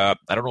Jersey. I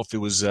don't know if it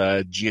was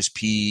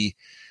GSP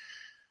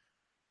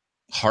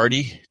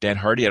Dan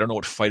Hardy. I don't know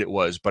what fight it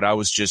was, but I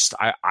was just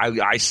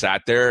I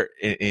sat there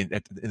in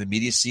the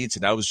media seats,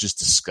 and I was just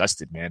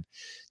disgusted, man.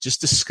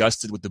 Just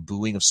disgusted with the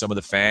booing of some of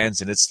the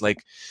fans. And it's like,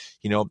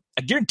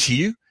 I guarantee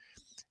you,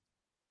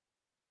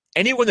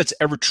 anyone that's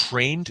ever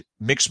trained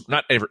mixed,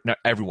 not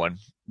everyone,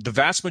 the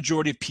vast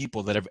majority of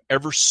people that have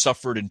ever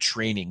suffered in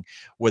training,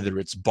 whether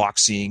it's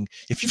boxing,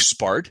 if you've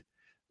sparred,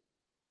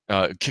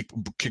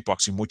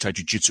 kickboxing, Muay Thai,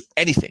 Jiu-Jitsu,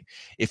 anything,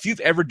 if you've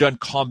ever done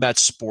combat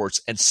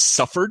sports and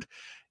suffered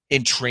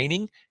in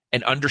training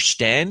and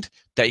understand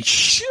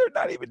that you're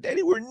not even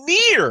anywhere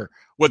near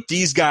what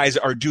these guys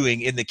are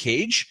doing in the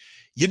cage,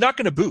 you're not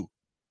going to boo.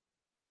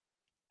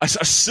 A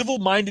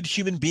civil-minded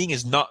human being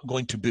is not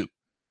going to boo.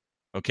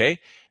 Okay?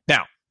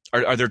 Now,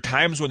 are there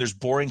times when there's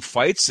boring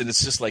fights and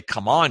it's just like,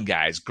 come on,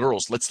 guys,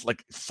 girls, let's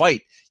like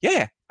fight?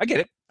 Yeah, I get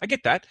it. I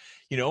get that.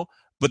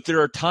 But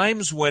there are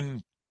times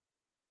when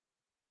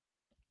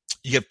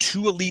you have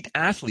two elite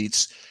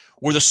athletes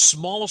where the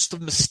smallest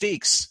of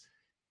mistakes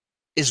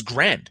is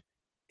grand.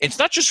 It's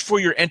not just for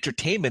your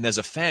entertainment as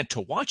a fan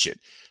to watch it,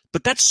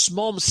 but that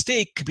small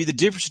mistake could be the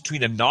difference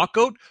between a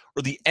knockout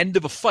or the end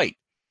of a fight.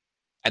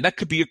 And that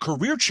could be a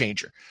career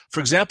changer. For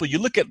example, you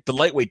look at the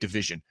lightweight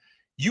division.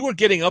 You are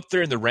getting up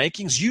there in the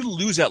rankings. You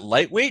lose at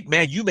lightweight,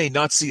 man, you may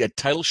not see a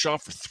title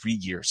shot for 3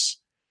 years.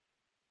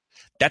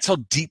 That's how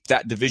deep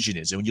that division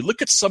is. And when you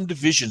look at some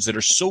divisions that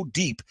are so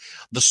deep,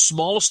 the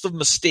smallest of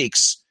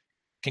mistakes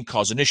can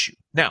cause an issue.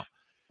 Now,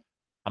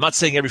 I'm not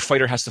saying every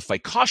fighter has to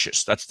fight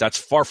cautious. That's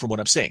far from what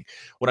I'm saying.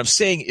 What I'm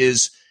saying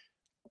is,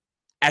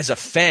 as a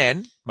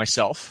fan,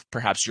 myself,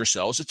 perhaps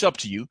yourselves, it's up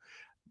to you,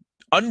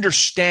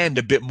 understand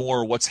a bit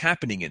more what's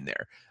happening in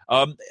there.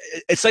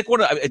 It's like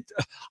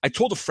I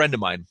told a friend of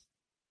mine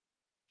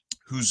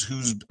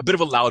who's a bit of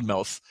a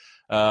loudmouth,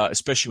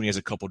 especially when he has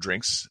a couple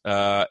drinks.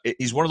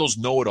 He's one of those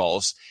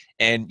know-it-alls.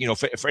 And,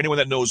 for anyone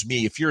that knows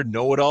me, if you're a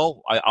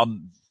know-it-all,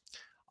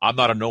 I'm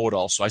not a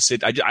know-it-all. So I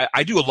said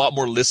I do a lot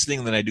more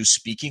listening than I do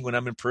speaking when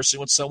I'm in person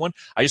with someone.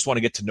 I just want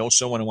to get to know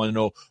someone. I want to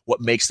know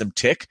what makes them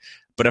tick.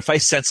 But if I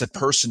sense a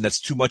person that's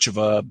too much of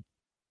a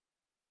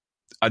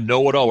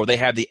know-it-all, where they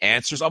have the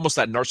answers, almost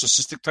that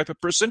narcissistic type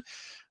of person,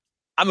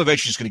 I'm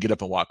eventually just going to get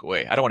up and walk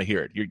away. I don't want to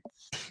hear it. You're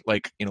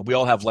like, we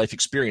all have life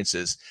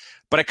experiences.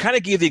 But I kind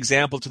of gave the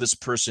example to this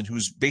person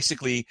who's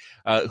basically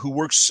who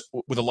works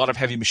with a lot of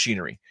heavy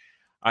machinery.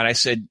 And I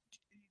said,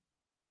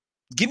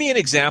 give me an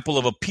example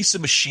of a piece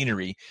of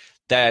machinery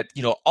that,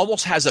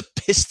 almost has a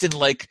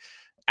piston-like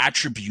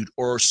attribute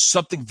or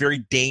something very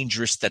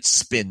dangerous that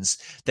spins,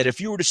 that if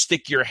you were to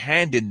stick your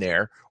hand in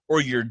there or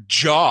your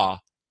jaw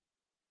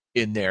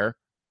in there,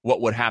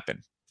 what would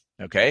happen?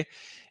 Okay?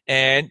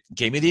 And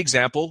gave me the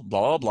example, blah,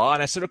 blah, blah.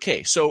 And I said,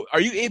 okay, so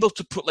are you able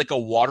to put like a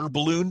water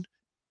balloon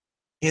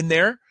in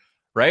there,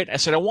 right? I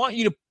said, I want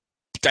you to,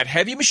 that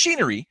heavy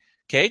machinery,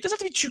 okay, it doesn't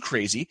have to be too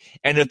crazy.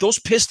 And if those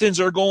pistons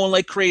are going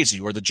like crazy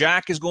or the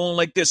jack is going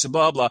like this and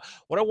blah, blah,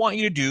 what I want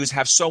you to do is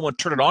have someone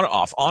turn it on,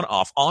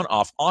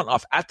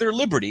 off at their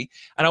liberty.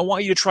 And I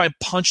want you to try and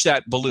punch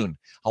that balloon.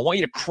 I want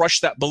you to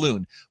crush that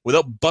balloon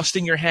without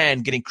busting your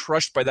hand, getting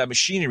crushed by that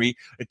machinery,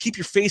 and keep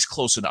your face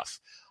close enough.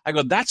 I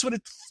go, that's what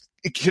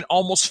it can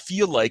almost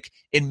feel like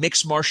in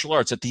mixed martial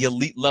arts at the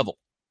elite level.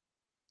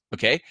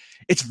 Okay?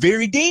 It's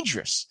very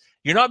dangerous.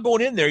 You're not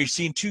going in there, you're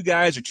seeing two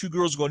guys or two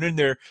girls going in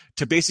there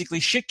to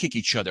basically shit kick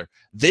each other.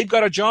 They've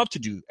got a job to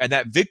do, and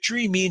that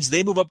victory means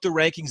they move up the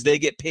rankings, they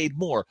get paid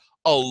more.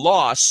 A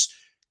loss,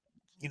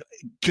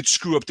 could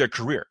screw up their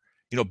career,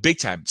 big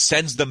time,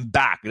 sends them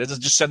back. It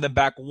doesn't just send them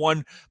back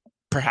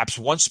perhaps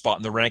one spot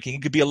in the ranking.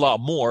 It could be a lot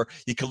more.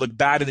 You could look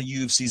bad in the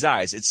UFC's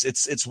eyes.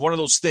 It's one of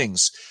those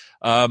things.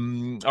 All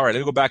right, let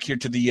me go back here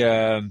to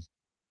the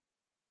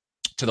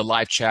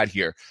live chat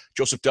here.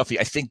 Joseph Duffy,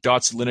 I think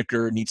Dodson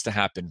Lineker needs to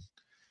happen.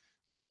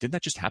 Didn't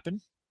that just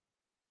happen?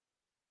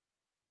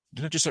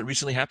 Didn't that just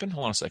recently happen?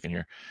 Hold on a second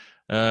here.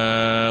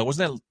 Wasn't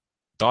that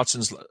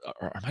Dodson's?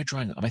 Or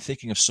am I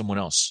thinking of someone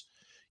else?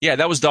 Yeah,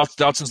 that was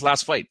Dodson's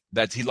last fight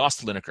that he lost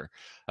to Lineker.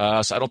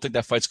 So I don't think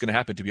that fight's going to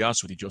happen, to be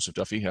honest with you, Joseph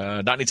Duffy.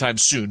 Not anytime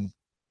soon.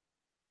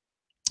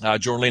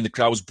 Jordan Lane, the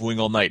crowd was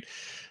booing all night.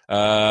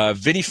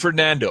 Vinny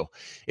Fernando,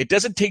 it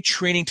doesn't take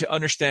training to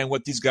understand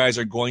what these guys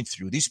are going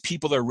through. These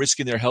people are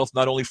risking their health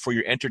not only for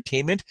your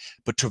entertainment,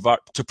 but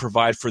to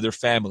provide for their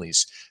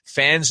families.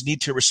 Fans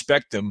need to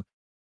respect them.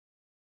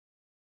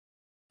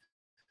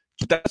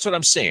 But that's what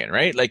I'm saying,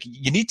 right? Like,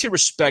 you need to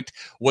respect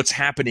what's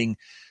happening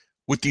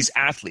with these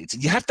athletes.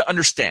 You have to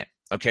understand,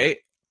 okay?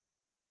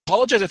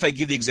 Apologize if I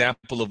give the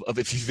example of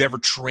if you've ever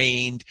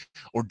trained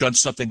or done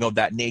something of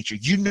that nature.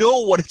 You know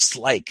what it's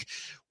like.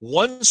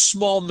 One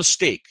small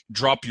mistake,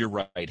 drop your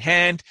right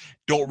hand,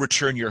 don't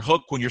return your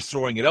hook when you're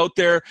throwing it out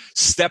there,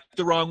 step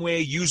the wrong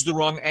way, use the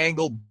wrong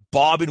angle,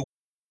 bob and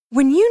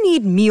When you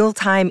need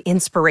mealtime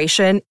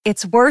inspiration,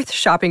 it's worth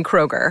shopping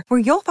Kroger, where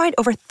you'll find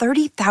over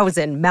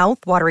 30,000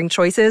 mouth-watering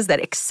choices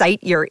that excite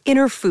your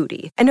inner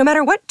foodie. And no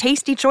matter what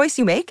tasty choice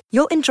you make,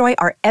 you'll enjoy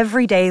our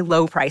everyday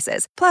low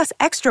prices, plus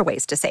extra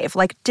ways to save,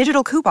 like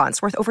digital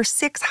coupons worth over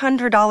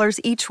 $600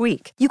 each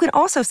week. You can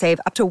also save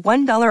up to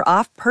 $1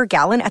 off per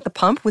gallon at the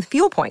pump with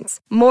fuel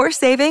points. More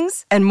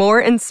savings and more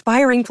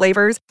inspiring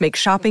flavors make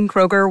shopping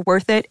Kroger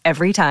worth it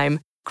every time.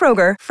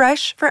 Kroger,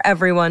 fresh for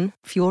everyone.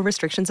 Fuel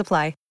restrictions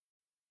apply.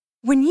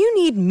 When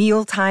you need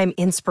mealtime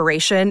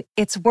inspiration,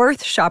 it's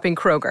worth shopping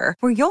Kroger,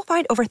 where you'll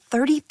find over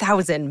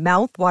 30,000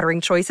 mouth-watering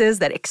choices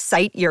that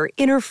excite your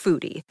inner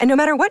foodie. And no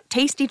matter what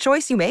tasty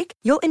choice you make,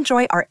 you'll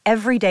enjoy our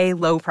everyday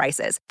low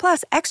prices,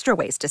 plus extra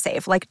ways to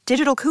save, like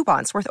digital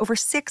coupons worth over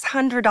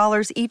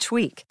 $600 each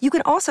week. You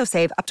can also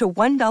save up to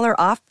 $1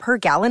 off per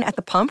gallon at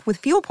the pump with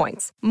fuel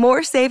points.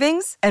 More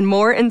savings and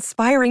more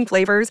inspiring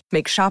flavors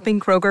make shopping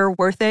Kroger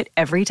worth it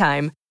every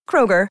time.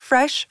 Kroger,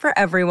 fresh for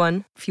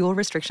everyone. Fuel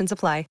restrictions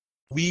apply.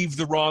 weave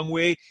the wrong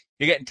way,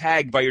 you're getting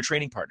tagged by your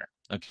training partner.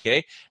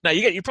 Okay. Now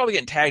you're probably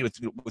getting tagged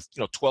with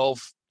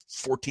 12,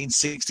 14,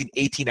 16,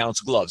 18 ounce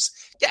gloves.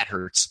 Yeah, it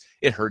hurts.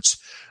 It hurts,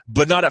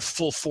 but not at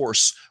full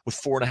force with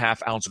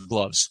 4.5 ounce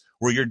gloves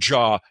where your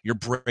jaw, your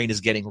brain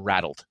is getting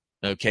rattled.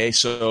 Okay.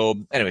 So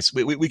anyways,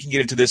 we can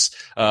get into this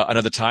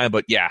another time,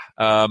 but yeah.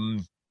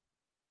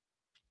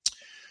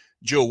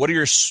 Joe, what are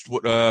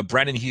your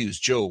Brandon Hughes?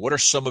 Joe, what are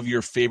some of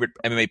your favorite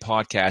MMA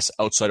podcasts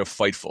outside of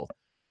Fightful?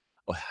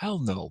 Oh, hell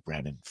no,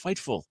 Brandon.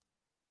 Fightful.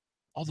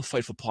 All the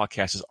Fightful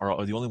podcasts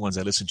are the only ones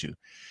I listen to.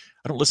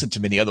 I don't listen to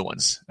many other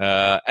ones.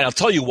 And I'll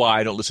tell you why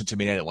I don't listen to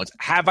many other ones.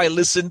 Have I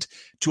listened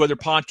to other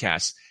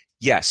podcasts?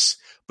 Yes.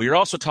 But you're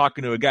also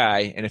talking to a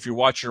guy, and if you're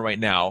watching right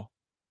now,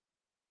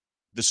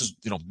 this is,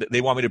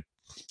 they want me to,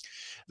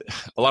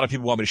 a lot of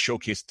people want me to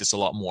showcase this a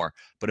lot more,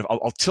 but if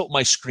I'll tilt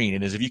my screen,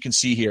 and as if you can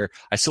see here,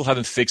 I still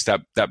haven't fixed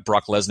that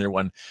Brock Lesnar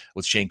one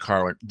with Shane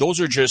Carwin. Those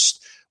are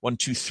just 1,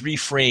 2, 3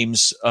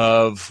 frames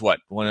of what?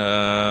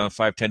 5,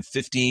 10,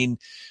 15,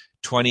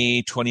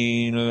 20,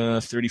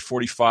 30,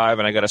 45,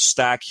 and I got a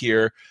stack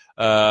here.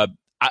 I've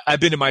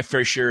been to my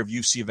fair share of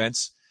UFC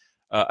events.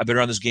 I've been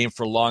around this game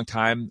for a long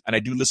time, and I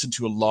did listen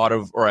to a lot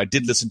of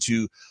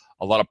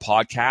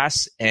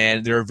podcasts,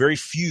 and there are very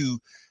few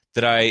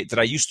that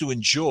I used to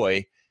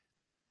enjoy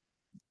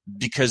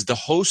because the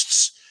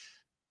hosts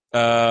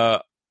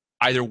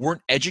either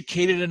weren't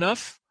educated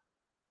enough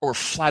or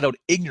flat out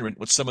ignorant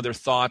with some of their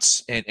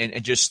thoughts,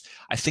 and just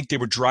I think they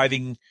were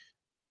driving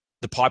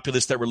the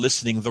populace that were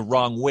listening the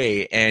wrong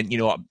way. And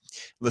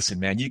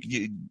listen, man,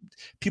 you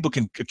people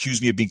can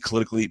accuse me of being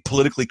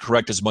politically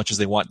correct as much as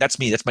they want. That's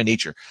me. That's my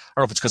nature. I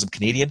don't know if it's because I'm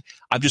Canadian.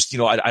 I'm just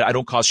I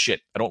don't cause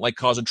shit. I don't like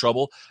causing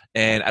trouble,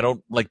 and I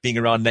don't like being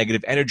around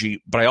negative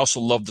energy. But I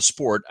also love the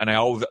sport, and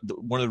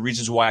one of the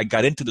reasons why I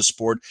got into the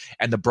sport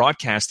and the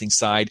broadcasting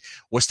side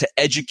was to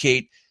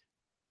educate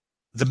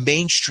the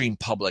mainstream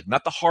public,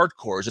 not the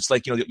hardcores. It's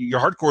like, your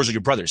hardcores are your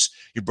brothers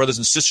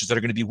and sisters that are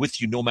going to be with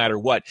you no matter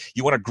what.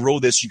 You want to grow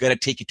this, you got to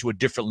take it to a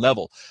different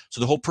level. So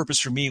the whole purpose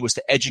for me was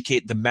to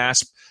educate the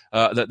mass,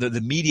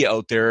 the media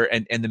out there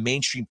and the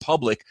mainstream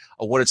public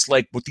of what it's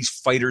like, what these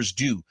fighters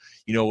do.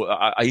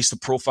 I used to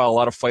profile a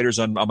lot of fighters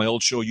on my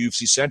old show,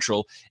 UFC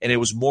Central, and it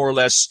was more or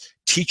less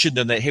teaching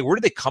them that, hey, where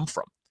did they come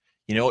from?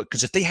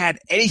 Because if they had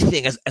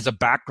anything as a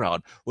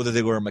background, whether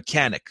they were a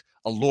mechanic,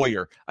 a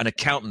lawyer, an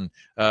accountant,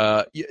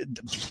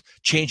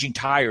 changing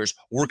tires,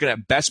 working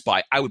at Best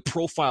Buy, I would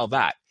profile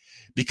that,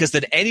 because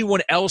then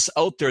anyone else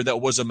out there that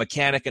was a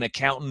mechanic, an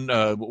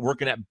accountant,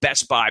 working at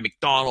Best Buy,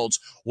 McDonald's,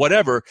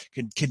 whatever,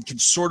 can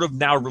sort of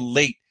now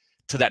relate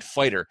to that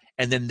fighter,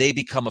 and then they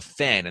become a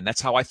fan. And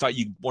that's how I thought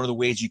one of the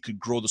ways you could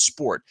grow the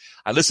sport.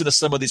 I listen to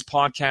some of these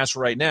podcasts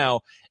right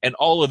now, and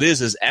all it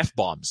is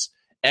F-bombs.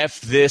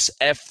 F this,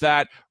 F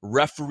that,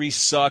 referees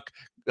suck,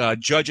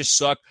 judges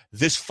suck,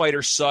 this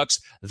fighter sucks,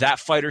 that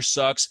fighter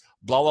sucks,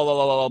 blah, blah, blah,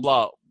 blah, blah,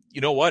 blah.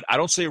 You know what? I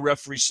don't say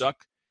referees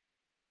suck.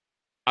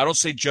 I don't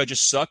say judges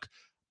suck.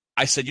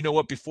 I said, you know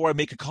what? Before I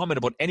make a comment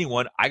about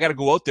anyone, I got to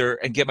go out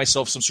there and get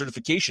myself some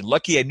certification.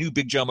 Lucky I knew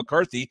Big John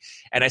McCarthy,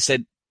 and I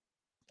said,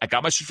 I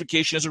got my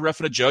certification as a ref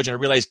and a judge, and I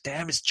realized,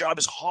 damn, this job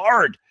is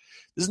hard.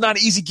 This is not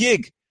an easy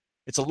gig.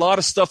 It's a lot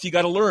of stuff you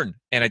got to learn.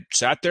 And I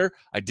sat there.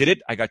 I did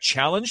it. I got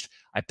challenged.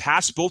 I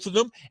passed both of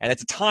them. And at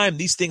the time,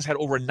 these things had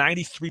over a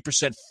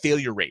 93%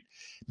 failure rate.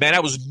 Man, I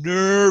was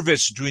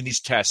nervous doing these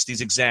tests,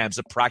 these exams,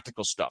 the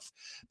practical stuff.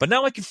 But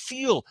now I can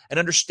feel and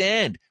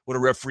understand what a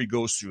referee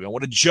goes through and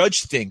what a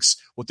judge thinks,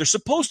 what they're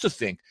supposed to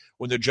think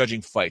when they're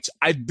judging fights.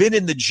 I've been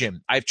in the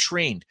gym. I've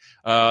trained.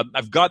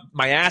 I've got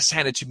my ass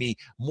handed to me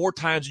more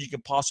times than you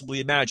can possibly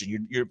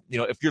imagine.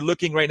 If you're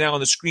looking right now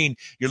on the screen,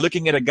 you're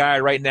looking at a guy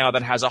right now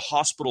that has a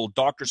hospital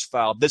doctor's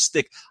file this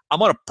thick.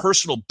 I'm on a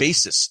personal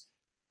basis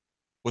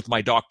with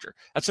my doctor.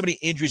 That's how many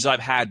injuries I've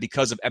had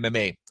because of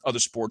MMA, other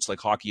sports like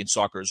hockey and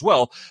soccer as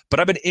well. But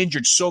I've been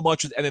injured so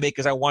much with MMA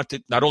because I want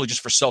to, not only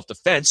just for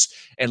self-defense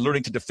and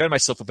learning to defend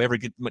myself if I ever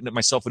get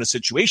myself in a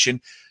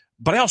situation,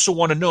 but I also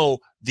want to know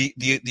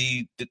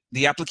the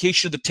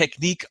application of the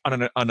technique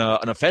on an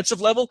offensive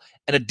level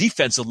and a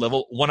defensive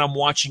level when I'm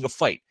watching a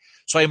fight.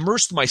 So I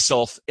immersed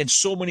myself in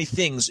so many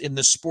things in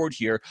this sport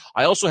here.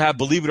 I also have,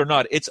 believe it or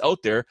not, it's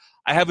out there,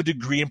 I have a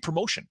degree in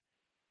promotion.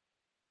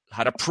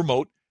 How to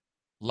promote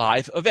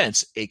live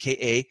events,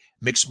 aka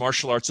mixed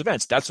martial arts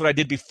events. That's what I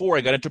did before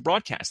I got into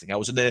broadcasting. I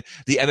was in the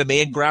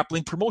MMA and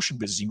grappling promotion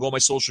business. You can go on my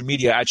social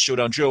media at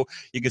Showdown Joe.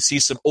 You can see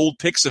some old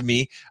pics of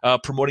me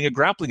promoting a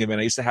grappling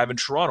event I used to have in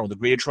Toronto, the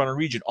Greater Toronto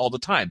region, all the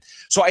time.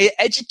 So I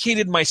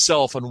educated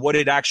myself on what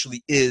it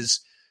actually is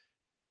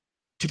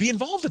to be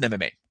involved in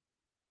MMA.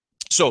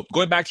 So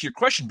going back to your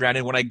question,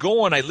 Brandon, when I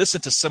go on, I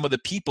listen to some of the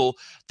people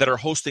that are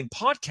hosting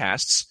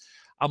podcasts,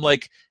 I'm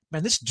like,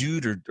 man, this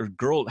dude or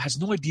girl has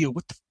no idea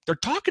what they're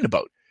talking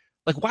about.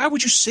 Like, why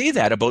would you say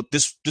that about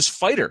this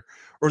fighter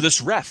or this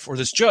ref or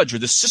this judge or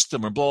this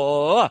system or blah,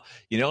 blah,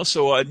 blah.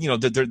 So,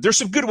 there's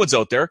some good ones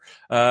out there.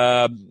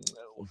 There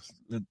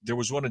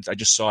was one I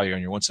just saw here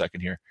on your 1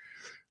 second here.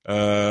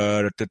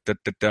 Chael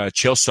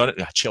Sonnen.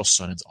 Chael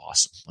Sonnen's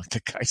awesome. Like, the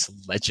guy's a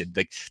legend.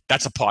 Like,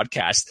 that's a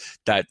podcast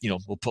that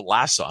we'll put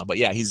laughs on. But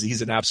yeah,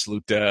 he's an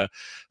absolute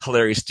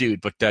hilarious dude.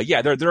 But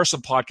yeah, there are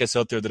some podcasts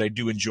out there that I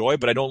do enjoy,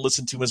 but I don't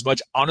listen to as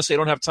much. Honestly, I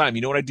don't have time.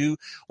 You know what I do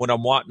when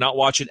I'm not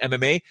watching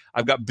MMA?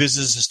 I've got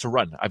businesses to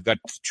run. I've got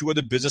 2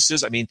 other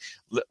businesses. I mean,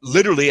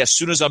 literally, as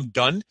soon as I'm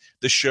done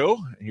the show,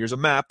 here's a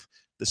map.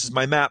 This is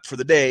my map for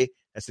the day.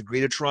 That's the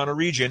Greater Toronto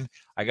region.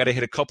 I got to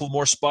hit a couple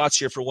more spots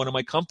here for one of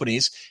my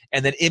companies.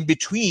 And then in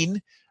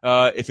between,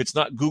 if it's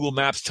not Google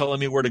Maps telling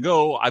me where to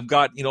go, I've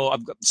got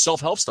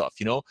self-help stuff,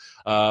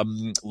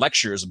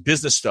 lectures,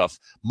 business stuff,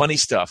 money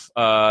stuff.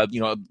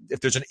 If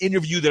there's an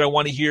interview that I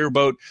want to hear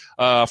about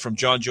from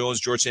John Jones,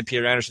 George St.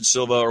 Pierre, Anderson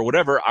Silva, or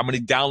whatever, I'm going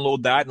to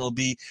download that and it'll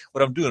be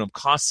what I'm doing. I'm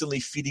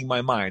constantly feeding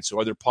my mind. So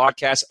are there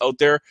podcasts out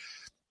there?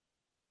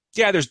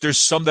 Yeah, there's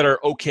some that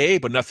are okay,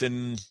 but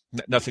nothing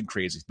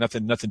crazy,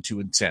 nothing too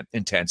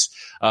intense.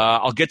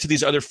 I'll get to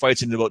these other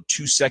fights in about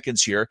 2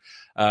 seconds here.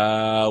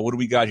 What do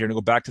we got here? I'm gonna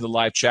go back to the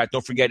live chat.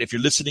 Don't forget, if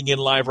you're listening in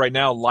live right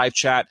now, live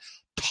chat,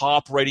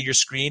 top right of your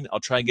screen. I'll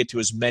try and get to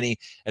as many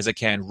as I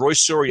can. Roy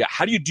Soria,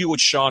 how do you deal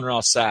with Sean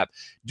Ross Sapp?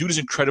 Dude is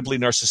incredibly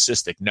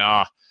narcissistic.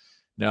 No.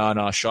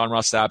 Sean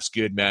Ross Sapp's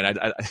good, man.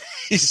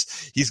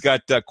 He's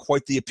got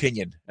quite the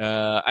opinion,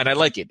 and I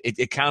like it.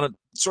 It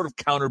sort of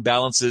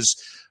counterbalances,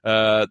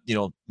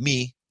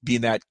 me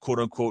being that quote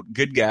unquote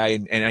good guy,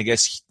 and I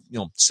guess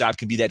Sapp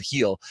can be that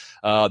heel,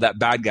 that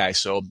bad guy.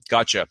 So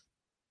gotcha.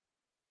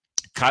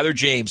 Kyler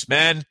James,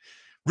 man,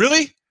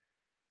 really?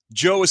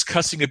 Joe is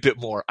cussing a bit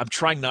more. I'm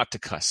trying not to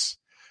cuss.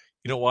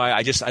 You know why?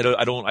 I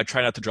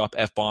try not to drop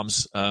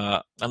F-bombs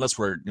unless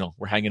we're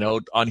hanging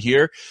out on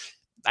here.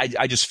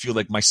 I just feel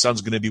like my son's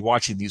going to be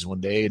watching these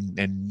one day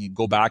and you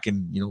go back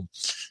and,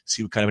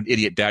 see what kind of an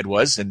idiot dad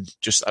was. And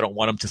just, I don't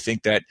want him to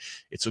think that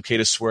it's okay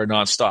to swear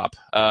nonstop.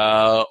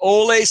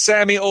 Ole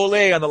Sammy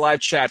Ole on the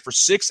live chat for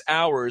 6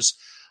 hours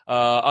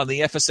on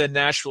the FSN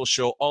Nashville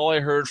show. All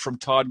I heard from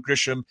Todd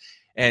Grisham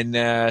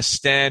and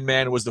Stan,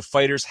 man, was the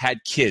fighters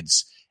had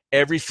kids.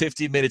 Every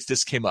 50 minutes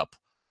this came up.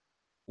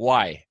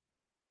 Why?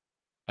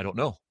 I don't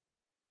know.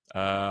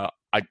 I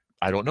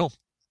don't know.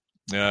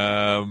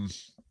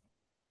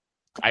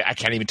 I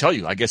can't even tell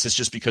you. I guess it's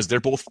just because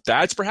they're both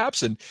dads,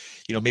 perhaps, and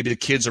maybe the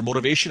kids are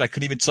motivation. I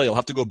couldn't even tell you. I'll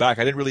have to go back.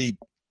 I didn't really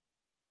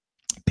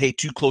pay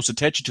too close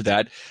attention to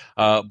that,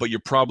 but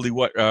you're probably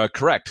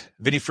correct.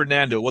 Vinny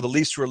Fernando. Well, the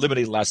Leafs were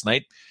eliminated last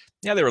night.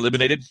 Yeah, they were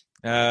eliminated.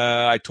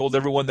 I told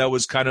everyone that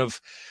was kind of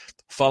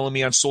following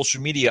me on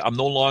social media. I'm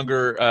no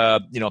longer,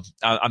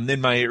 I'm in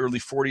my early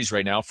 40s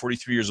right now,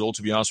 43 years old,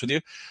 to be honest with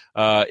you.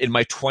 In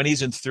my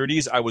 20s and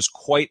 30s, I was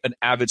quite an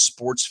avid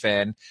sports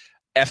fan.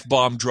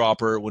 F-bomb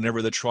dropper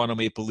whenever the Toronto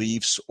Maple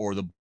Leafs or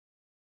the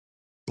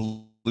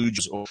Blue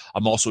Jays.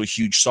 I'm also a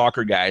huge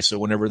soccer guy, so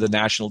whenever the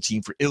national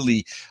team for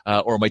Italy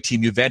or my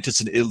team Juventus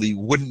in Italy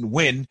wouldn't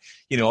win,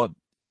 be an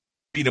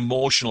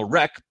emotional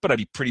wreck, but I'd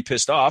be pretty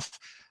pissed off.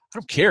 I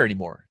don't care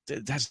anymore.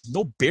 That has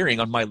no bearing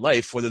on my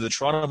life whether the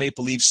Toronto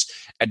Maple Leafs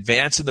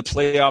advance in the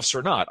playoffs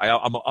or not.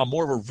 I'm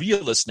more of a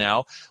realist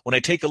now. When I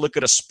take a look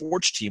at a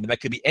sports team, and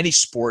that could be any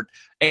sport,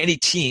 any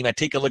team, I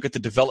take a look at the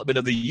development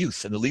of the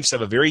youth. And the Leafs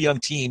have a very young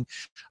team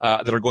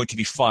that are going to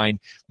be fine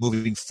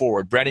moving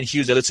forward. Brandon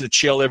Hughes, I listen to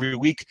Chill every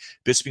week.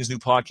 Bisping's new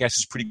podcast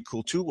is pretty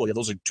cool too. Well, yeah,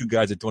 those are two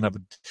guys that don't have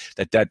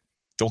that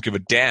don't give a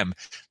damn.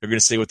 They're going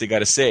to say what they got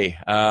to say.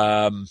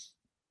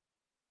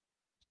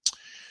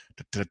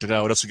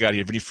 What else we got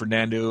here? Vinny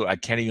Fernando. I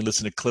can't even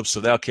listen to clips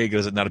of that. Okay,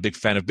 because I'm not a big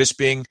fan of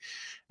Bisping.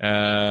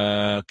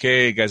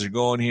 Okay, guys are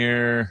going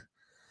here.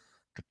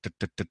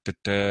 Ole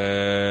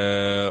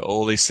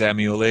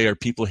Samuele. Are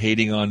people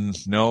hating on?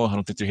 No, I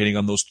don't think they're hating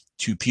on those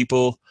two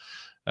people.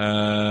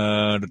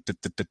 Kyler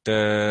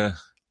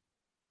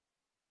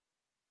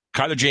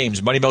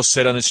James. Money Mouse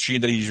said on his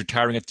stream that he's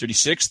retiring at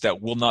 36.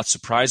 That will not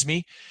surprise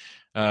me.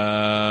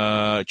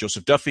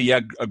 Joseph Duffy,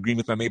 agreeing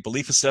with my Maple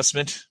Leaf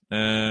assessment.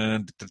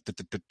 Okay.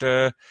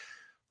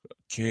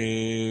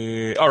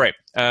 All right.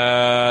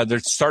 They're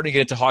starting to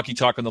get into hockey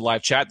talk on the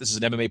live chat. This is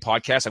an MMA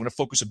podcast. I'm going to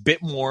focus a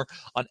bit more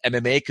on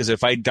MMA because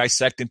if I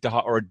digress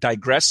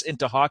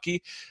into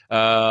hockey, you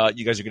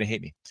guys are going to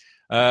hate me.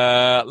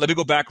 Let me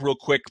go back real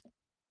quick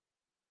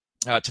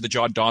to the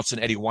John Dodson,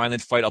 Eddie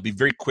Wineland fight. I'll be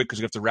very quick because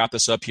we have to wrap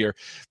this up here.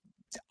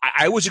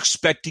 I was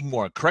expecting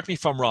more. Correct me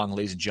if I'm wrong,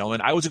 ladies and gentlemen.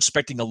 I was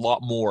expecting a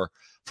lot more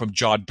from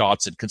John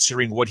Dodson,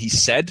 considering what he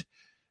said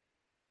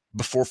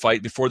before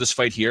this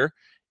fight here,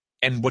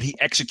 and what he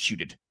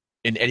executed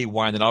in Eddie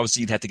Wineland.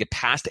 Obviously, he'd have to get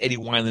past Eddie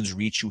Wineland's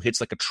reach, who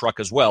hits like a truck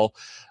as well.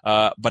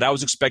 But I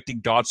was expecting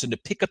Dodson to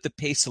pick up the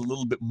pace a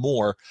little bit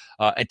more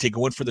and to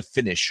go in for the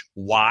finish.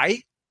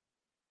 Why?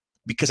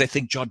 Because I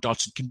think John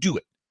Dodson can do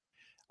it.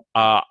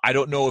 I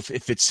don't know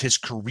if it's his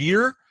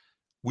career.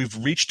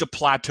 We've reached a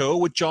plateau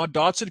with John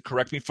Dodson,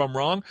 correct me if I'm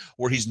wrong,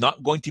 where he's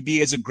not going to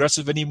be as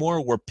aggressive anymore,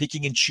 where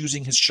picking and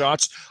choosing his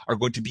shots are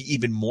going to be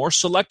even more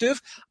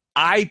selective.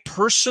 I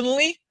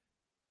personally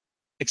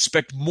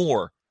expect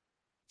more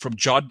from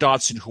John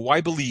Dodson, who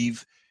I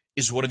believe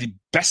is one of the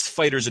best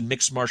fighters in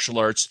mixed martial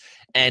arts.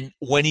 And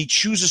when he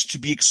chooses to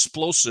be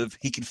explosive,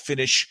 he can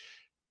finish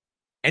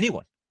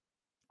anyone.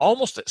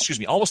 Almost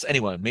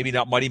anyone. Maybe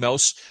not Mighty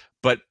Mouse,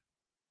 but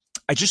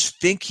I just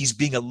think he's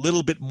being a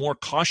little bit more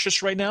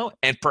cautious right now,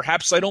 and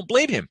perhaps I don't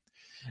blame him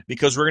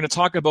because we're going to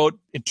talk about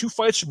in 2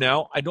 fights from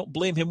now. I don't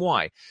blame him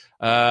why.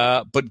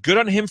 But good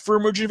on him for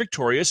emerging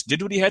victorious,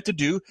 did what he had to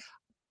do.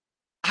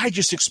 I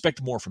just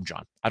expect more from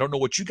John. I don't know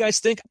what you guys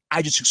think.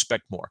 I just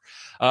expect more.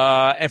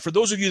 And for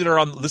those of you that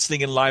are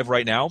listening in live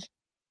right now,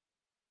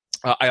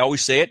 I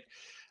always say it.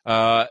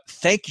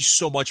 Thank you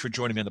so much for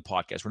joining me on the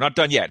podcast. We're not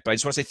done yet, but I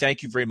just want to say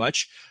thank you very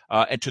much.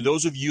 And to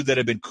those of you that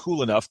have been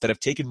cool enough, that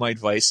have taken my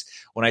advice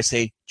when I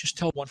say, just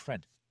tell one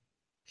friend.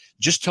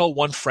 Just tell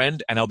one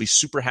friend, and I'll be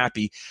super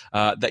happy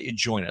that you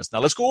join us. Now,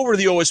 let's go over to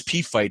the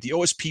OSP fight. The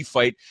OSP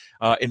fight,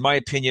 in my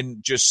opinion,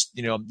 just,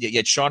 you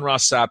had Sean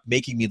Ross Sapp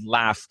making me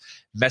laugh,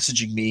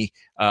 messaging me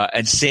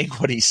and saying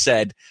what he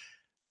said.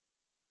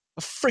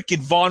 A freaking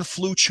Von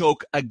Flue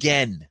choke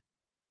again.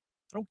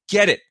 I don't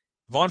get it.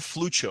 Von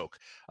Flue choke.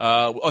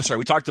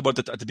 We talked about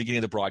that at the beginning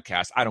of the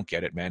broadcast. I don't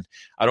get it, man.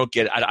 I don't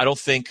get it. I don't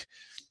think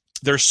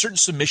there are certain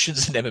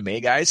submissions in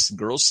MMA, guys and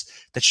girls,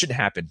 that shouldn't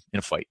happen in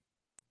a fight.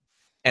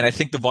 And I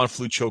think the Von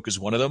Flue choke is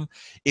one of them.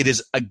 It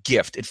is a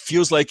gift. It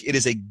feels like it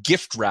is a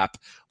gift wrap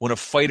when a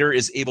fighter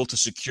is able to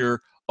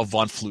secure a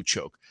Von Flue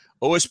choke.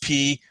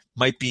 OSP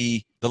might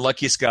be the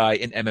luckiest guy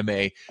in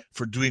MMA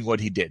for doing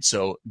what he did.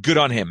 So good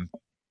on him.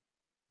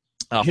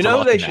 You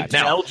know they should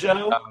tell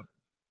Joe?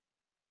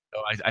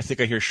 I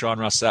think I hear Sean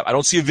Ross Sapp. I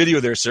don't see a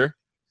video there, sir.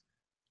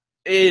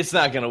 It's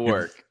not going to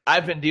work.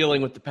 I've been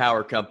dealing with the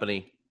power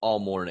company all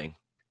morning.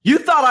 You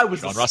thought I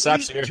was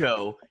asleep,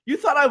 Joe. You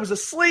thought I was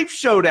asleep,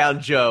 Showdown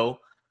Joe.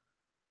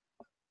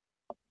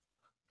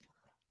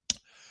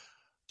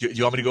 Do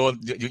you want me to go?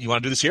 You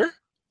want to do this here?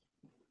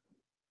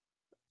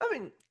 I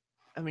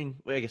mean,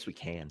 I guess we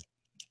can.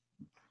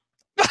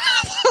 We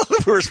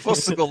were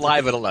supposed to go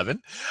live at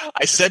 11.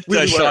 I sent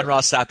Sean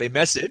Ross Sapp a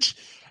message,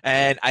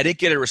 and I didn't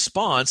get a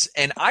response.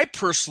 And I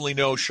personally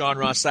know Sean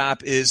Ross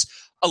Sapp is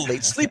a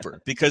late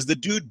sleeper because the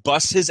dude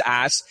busts his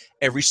ass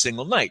every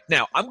single night.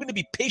 Now, I'm going to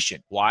be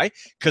patient. Why?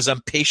 Because I'm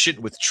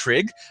patient with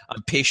Trigg.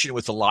 I'm patient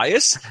with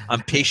Elias.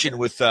 I'm patient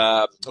with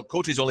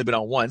Cote's only been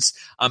on once.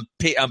 I'm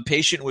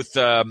patient with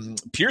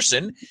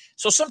Pearson.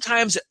 So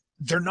sometimes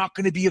they're not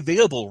going to be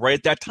available right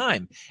at that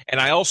time. And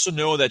I also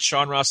know that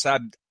Sean Ross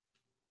Sapp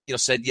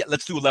said, yeah,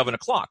 let's do 11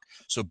 o'clock.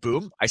 So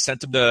boom, I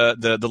sent him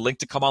the link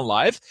to come on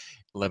live.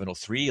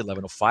 11:03,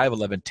 11:05,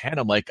 11:10.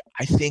 I'm like,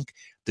 I think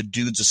the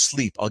dude's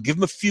asleep. I'll give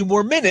him a few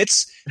more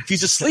minutes. If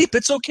he's asleep,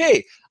 it's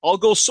okay. I'll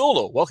go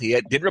solo. Well, he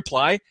didn't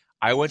reply.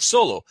 I went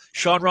solo.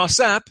 Sean Ross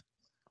Sapp,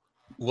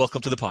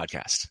 welcome to the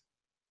podcast.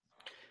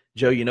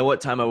 Joe, you know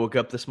what time I woke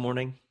up this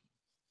morning?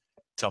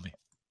 Tell me.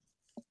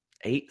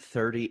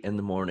 8:30 in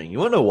the morning. You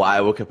want to know why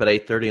I woke up at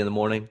 8:30 in the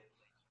morning?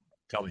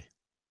 Tell me.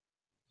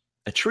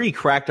 A tree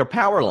cracked our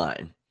power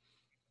line.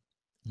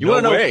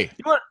 No way.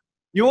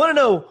 You want to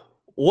know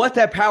what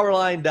that power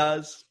line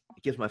does?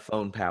 It gives my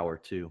phone power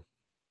too.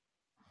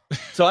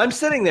 So I'm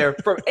sitting there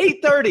from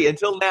 8:30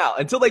 until now,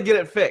 until they get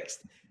it fixed.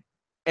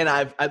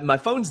 And my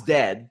phone's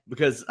dead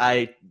because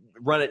I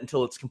run it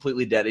until it's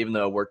completely dead, even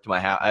though I work at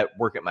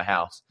my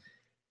house.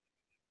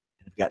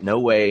 I've got no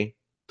way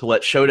to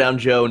let Showdown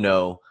Joe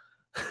know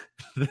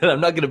that I'm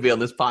not going to be on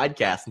this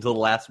podcast until the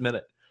last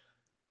minute.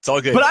 It's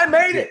all good. But I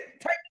made it.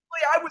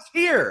 Technically, I was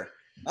here.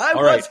 I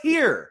was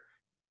here.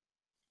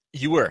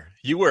 You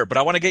were. But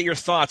I want to get your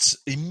thoughts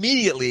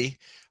immediately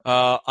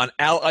on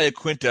Al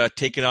Iaquinta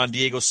taking on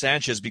Diego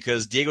Sanchez,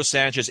 because Diego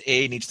Sanchez,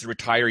 needs to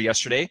retire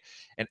yesterday.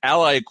 And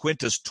Al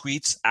Iaquinta's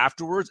tweets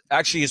afterwards,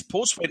 actually his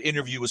post-fight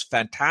interview was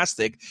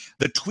fantastic.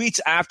 The tweets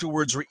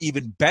afterwards were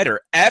even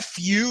better. F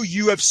you,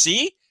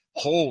 UFC?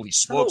 Holy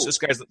smokes. This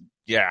guy's,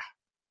 yeah.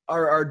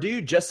 Our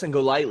dude, Justin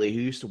Golightly, who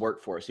used to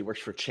work for us, he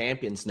works for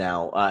Champions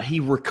now, he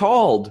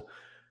recalled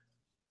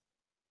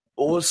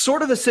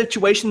sort of the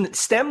situation that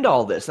stemmed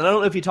all this. And I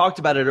don't know if you talked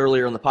about it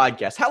earlier on the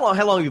podcast. How long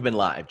have you been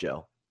live,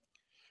 Joe?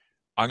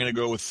 I'm going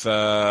to go with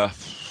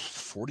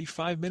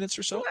 45 minutes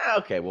or so.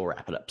 Okay, we'll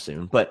wrap it up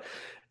soon. But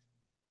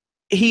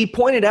he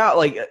pointed out,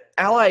 like,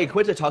 Al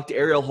Iaquinta talked to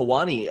Ariel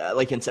Helwani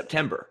like in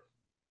September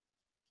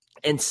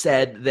and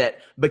said that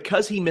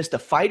because he missed a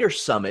fighter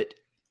summit,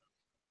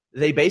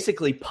 they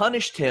basically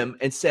punished him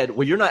and said,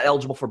 well, you're not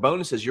eligible for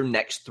bonuses your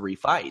next 3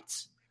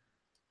 fights.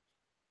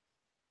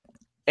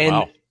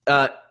 And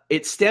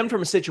it stemmed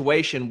from a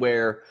situation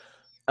where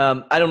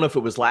I don't know if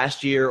it was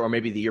last year or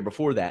maybe the year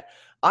before that.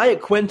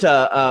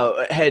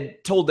 Iaquinta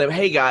had told them,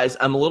 hey, guys,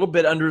 I'm a little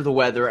bit under the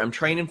weather. I'm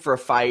training for a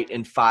fight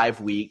in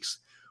 5 weeks.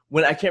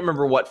 When I can't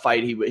remember what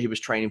fight he was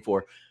training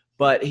for.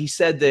 But he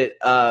said that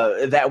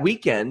that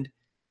weekend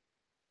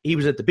he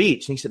was at the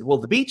beach. And he said, well,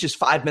 the beach is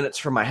 5 minutes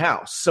from my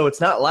house. So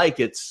it's not like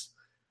it's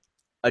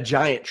a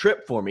giant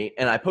trip for me.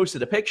 And I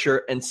posted a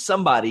picture and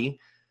somebody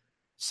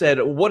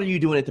said, what are you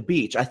doing at the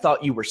beach? I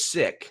thought you were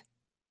sick.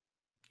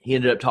 He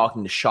ended up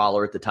talking to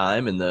Schaller at the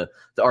time, and the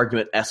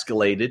argument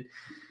escalated.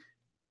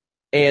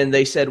 And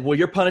they said, well,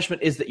 your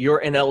punishment is that you're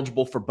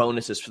ineligible for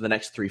bonuses for the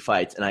next 3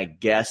 fights. And I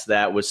guess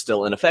that was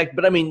still in effect.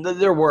 But, I mean,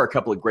 there were a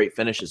couple of great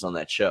finishes on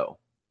that show.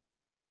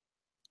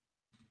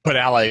 But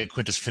Al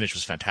Iaquinta's finish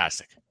was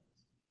fantastic.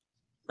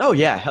 Oh,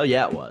 yeah. Hell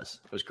yeah, it was.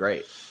 It was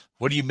great.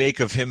 What do you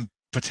make of him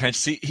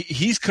potentially?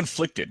 He's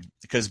conflicted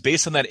because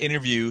based on that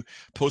interview,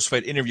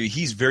 post-fight interview,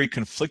 he's very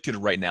conflicted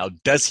right now.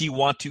 Does he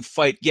want to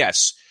fight?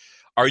 Yes.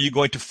 Are you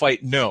going to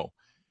fight? No.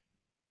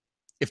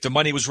 If the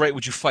money was right,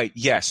 would you fight?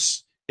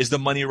 Yes. Is the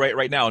money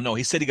right now? No.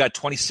 He said he got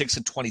 26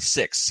 and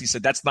 26. He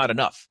said that's not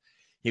enough.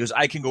 He goes,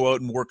 I can go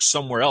out and work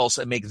somewhere else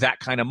and make that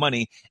kind of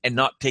money and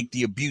not take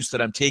the abuse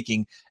that I'm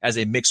taking as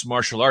a mixed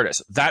martial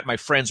artist. That, my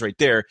friends, right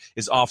there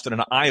is often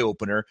an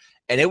eye-opener.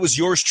 And it was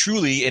yours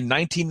truly in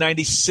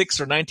 1996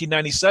 or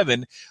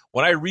 1997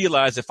 when I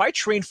realized if I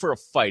trained for a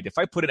fight, if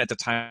I put it at the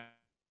time,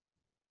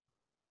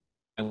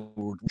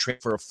 train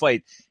for a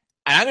fight,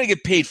 and I'm going to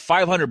get paid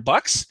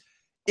 $500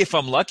 if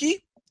I'm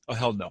lucky, oh,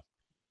 hell no.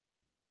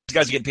 These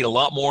guys are getting paid a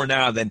lot more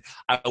now than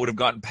I would have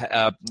gotten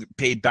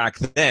paid back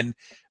then.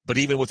 But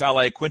even with Al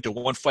Iaquinta,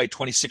 one fight,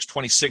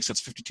 26-26,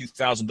 that's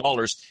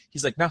 $52,000.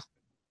 He's like, no,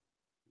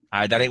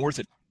 that ain't worth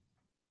it.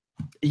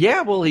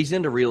 Yeah, well, he's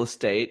into real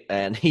estate,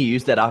 and he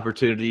used that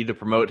opportunity to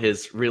promote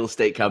his real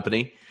estate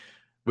company,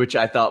 which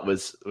I thought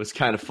was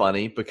kind of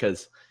funny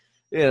because,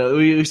 you know,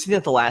 we've seen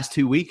it the last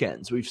 2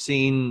 weekends. We've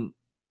seen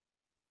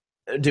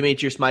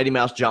Demetrius Mighty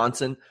Mouse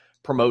Johnson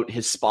promote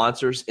his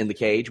sponsors in the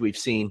cage. We've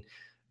seen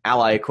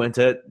Al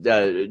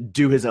Iaquinta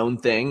do his own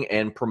thing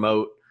and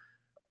promote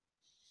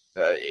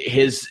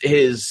his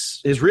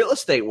real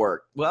estate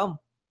work.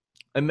 Well,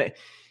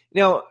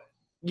 now,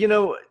 you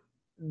know,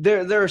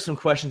 there are some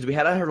questions we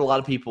had. I heard a lot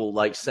of people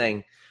like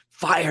saying,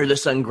 fire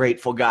this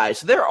ungrateful guy.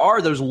 So there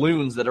are those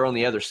loons that are on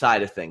the other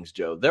side of things,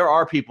 Joe. There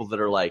are people that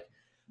are like,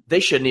 they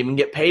shouldn't even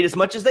get paid as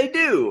much as they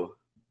do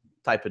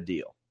type of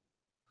deal,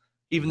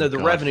 even though the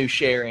revenue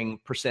sharing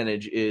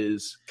percentage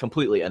is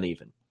completely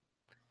uneven.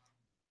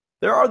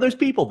 There are those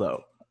people,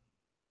 though.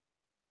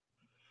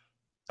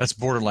 That's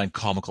borderline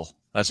comical.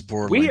 That's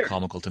borderline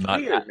comical to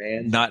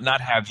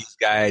not have these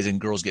guys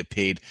and girls get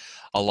paid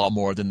a lot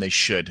more than they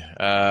should.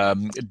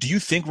 Do you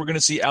think we're going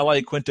to see Al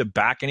Iaquinta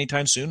back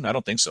anytime soon? I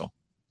don't think so.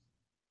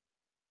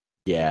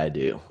 Yeah, I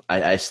do.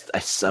 I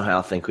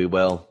somehow think we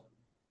will.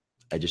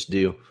 I just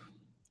do.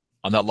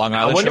 On that Long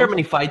Island I wonder show? how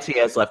many fights he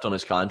has left on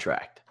his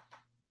contract.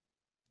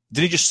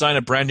 Did he just sign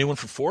a brand new one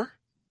for 4?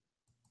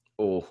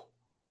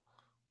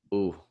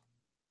 Ooh.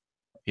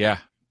 Yeah,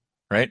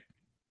 right?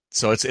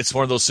 So it's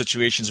one of those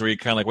situations where you're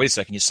kind of like, wait a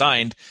second, you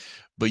signed,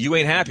 but you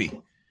ain't happy.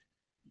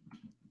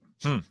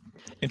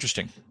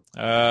 Interesting.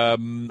 I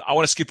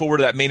want to skip over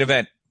to that main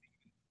event.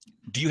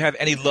 Do you have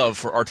any love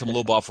for Artem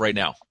Lobov right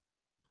now?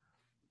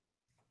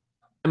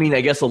 I mean,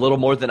 I guess a little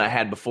more than I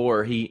had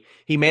before. He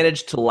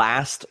managed to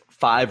last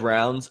 5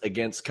 rounds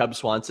against Cub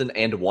Swanson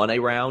and won a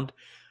round.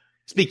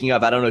 Speaking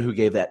of, I don't know who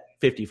gave that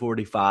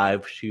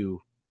 50-45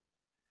 to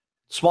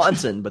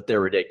Swanson, but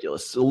they're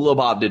ridiculous.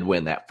 Lobov did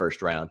win that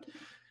first round.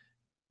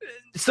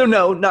 So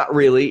no, not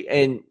really.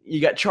 And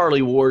you got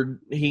Charlie Ward.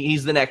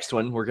 He's the next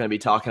one we're going to be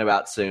talking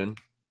about soon.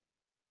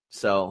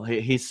 So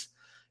he's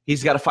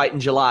got a fight in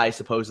July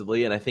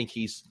supposedly, and I think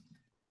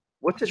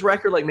what's his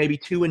record? Like maybe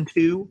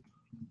 2-2.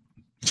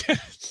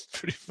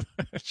 Pretty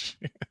much.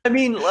 I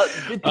mean,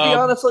 to be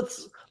honest,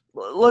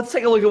 let's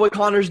take a look at what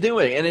Conor's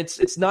doing, and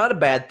it's not a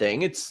bad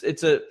thing. He's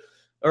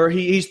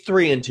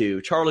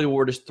 3-2. Charlie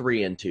Ward is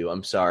 3-2.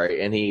 I'm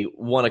sorry, and he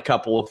won a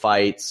couple of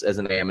fights as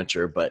an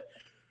amateur, but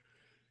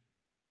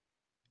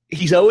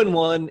he's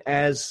 0-1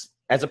 as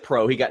a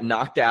pro. He got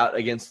knocked out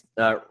against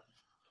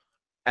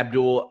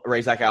Abdul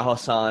Razak Al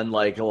Hassan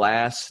like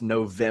last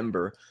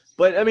November.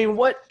 But, I mean,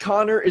 what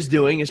Conor is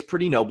doing is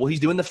pretty noble. He's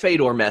doing the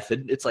Fedor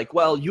method. It's like,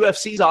 well,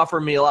 UFC's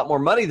offering me a lot more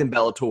money than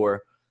Bellator,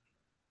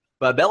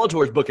 but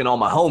Bellator's booking all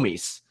my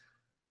homies.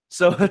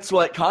 So that's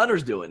what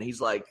Conor's doing.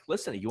 He's like,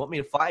 listen, you want me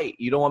to fight?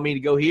 You don't want me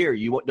to go here?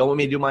 You don't want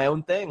me to do my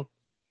own thing?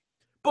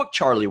 Book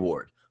Charlie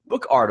Ward.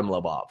 Book Artem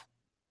Lobov.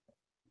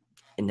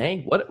 And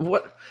hey,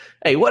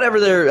 whatever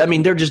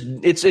they're just,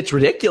 it's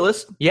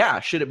ridiculous. Yeah.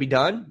 Should it be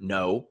done?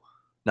 No,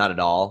 not at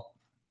all.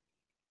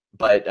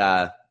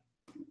 But,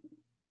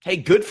 hey,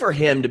 good for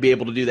him to be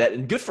able to do that,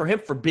 and good for him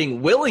for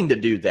being willing to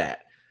do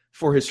that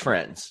for his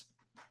friends.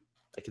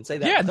 I can say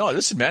that. Yeah, no,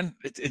 listen, man,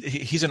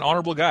 he's an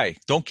honorable guy.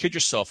 Don't kid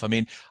yourself. I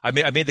mean, I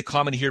made the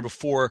comment here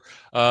before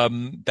that,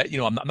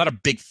 I'm not a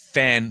big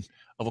fan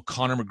of what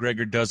Conor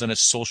McGregor does on his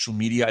social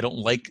media. I don't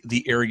like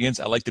the arrogance.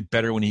 I liked it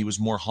better when he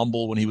was more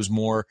humble, when he was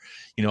more,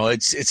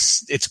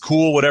 it's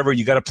cool, whatever.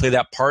 You got to play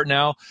that part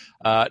now.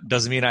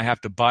 Doesn't mean I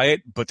have to buy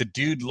it, but the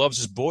dude loves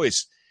his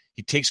boys.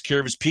 He takes care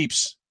of his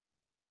peeps.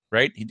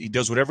 Right? He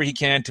does whatever he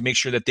can to make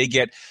sure that they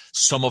get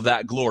some of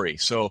that glory.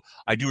 So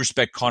I do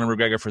respect Conor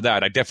McGregor for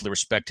that. I definitely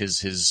respect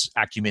his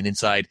acumen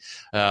inside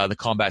the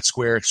combat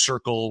square,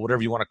 circle,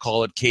 whatever you want to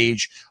call it,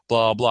 cage,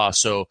 blah, blah.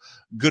 So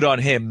good on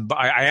him. But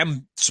I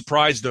am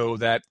surprised, though,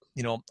 that,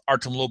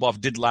 Artem Lobov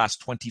did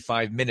last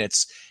 25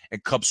 minutes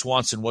and Cub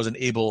Swanson wasn't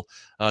able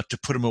to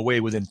put him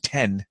away within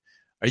 10.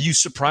 Are you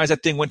surprised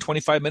that thing went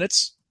 25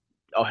 minutes?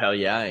 Oh, hell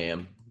yeah, I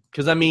am.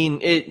 Because, I mean,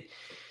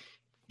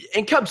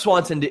 and Cub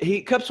Swanson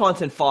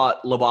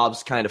fought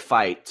Lobov's kind of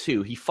fight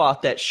too. He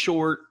fought that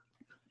short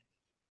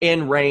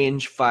in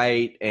range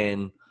fight,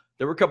 and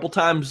there were a couple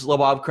times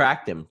Lobov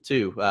cracked him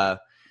too.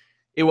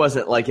 It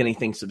wasn't like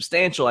anything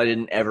substantial. I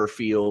didn't ever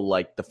feel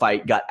like the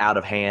fight got out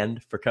of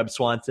hand for Cub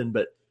Swanson,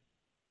 but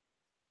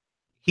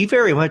he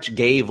very much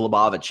gave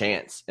Lobov a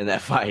chance in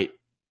that fight.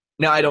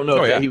 Now I don't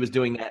know if he was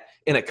doing that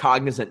in a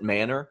cognizant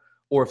manner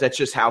or if that's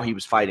just how he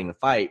was fighting the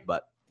fight,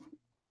 but.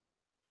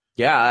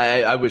 Yeah,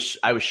 I was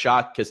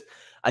shocked because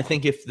I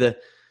think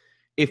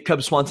if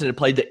Cub Swanson had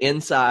played the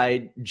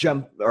inside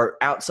jump or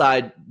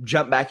outside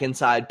jump back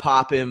inside,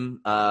 pop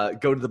him,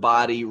 go to the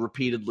body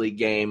repeatedly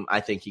game,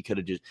 I think he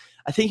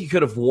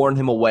could have worn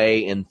him away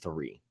in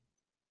 3.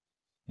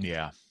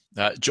 Yeah.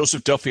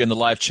 Joseph Duffy in the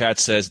live chat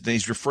says that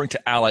he's referring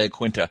to Al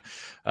Iaquinta.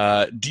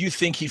 Do you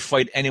think he'd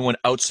fight anyone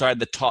outside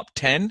the top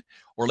 10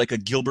 or like a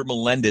Gilbert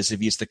Melendez if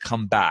he has to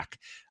come back?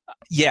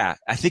 Yeah,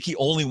 I think he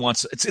only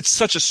wants – it's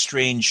such a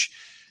strange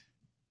 –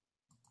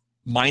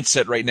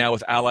 mindset right now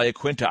with Al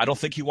Iaquinta. I don't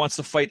think he wants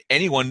to fight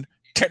anyone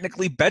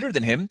technically better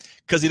than him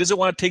because he doesn't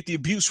want to take the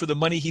abuse for the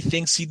money he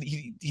thinks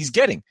he's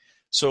getting.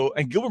 So,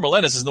 and Gilbert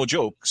Melendez is no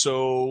joke.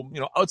 So,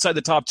 outside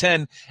the top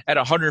 10 at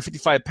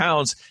 155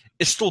 pounds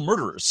is still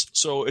murderers.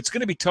 So it's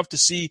going to be tough to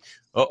see.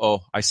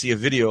 I see a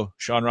video.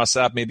 Sean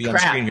Rossap may be on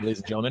screen here, ladies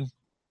and gentlemen.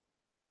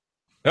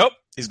 Nope,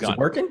 he's gone. Is it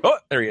working? Oh,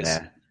 there he is.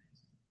 Nah.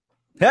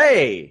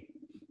 Hey.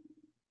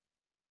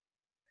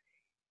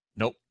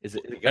 Nope. Is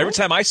it every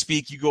time I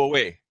speak, you go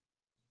away?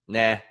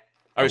 Nah.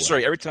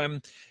 Sorry. Every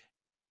time,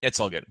 it's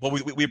all good. Well,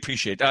 we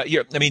appreciate it.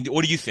 Yeah, I mean,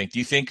 what do you think? Do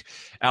you think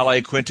Al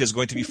Iaquinta is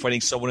going to be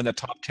fighting someone in the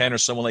top 10 or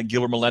someone like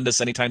Gilbert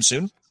Melendez anytime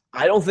soon?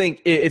 I don't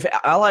think if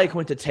Al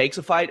Iaquinta takes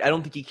a fight, I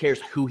don't think he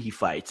cares who he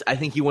fights. I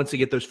think he wants to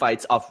get those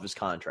fights off of his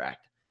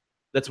contract.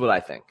 That's what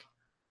I think.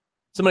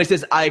 Somebody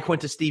says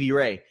Iaquinta Stevie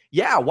Ray.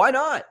 Yeah, why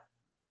not?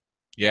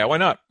 Yeah, why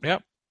not? Yeah.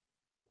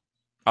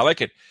 I like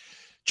it.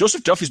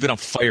 Joseph Duffy's been on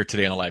fire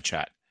today in the live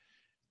chat.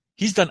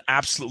 He's done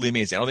absolutely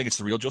amazing. I don't think it's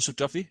the real Joseph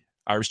Duffy,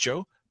 Irish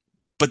Joe,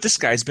 but this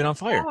guy's been on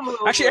fire.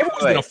 Actually,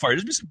 everyone's been on fire.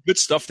 There's been some good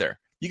stuff there.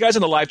 You guys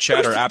in the live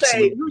chat are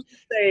absolutely. Who's to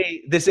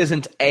say this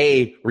isn't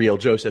a real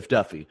Joseph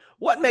Duffy?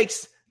 What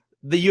makes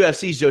the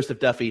UFC's Joseph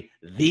Duffy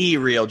the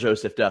real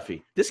Joseph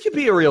Duffy? This could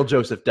be a real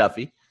Joseph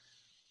Duffy.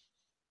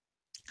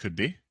 Could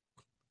be.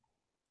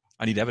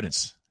 I need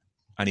evidence.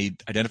 I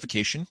need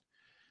identification.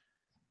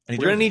 We're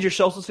going to need your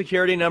social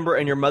security number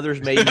and your mother's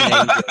maiden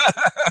name.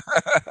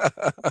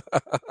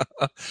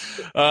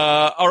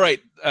 All right.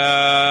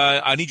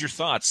 I need your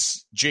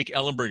thoughts. Jake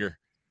Ellenberger.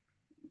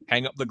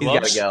 Hang up the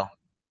gloves.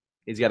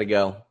 He's got to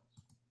go.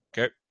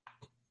 Okay.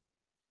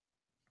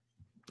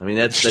 I mean,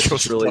 that's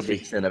just really the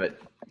extent of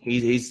it.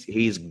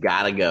 He's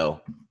got to go.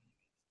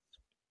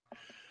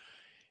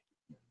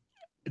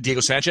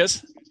 Diego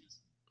Sanchez?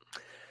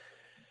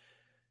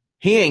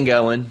 He ain't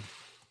going.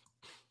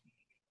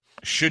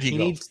 Should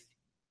he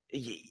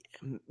go?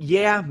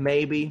 Yeah,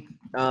 maybe.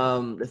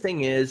 The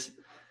thing is,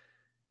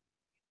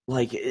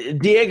 like,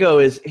 Diego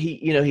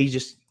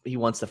he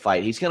wants to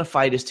fight. He's going to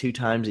fight us 2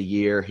 times a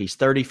year. He's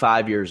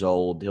 35 years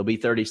old. He'll be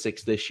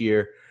 36 this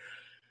year.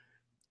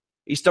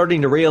 He's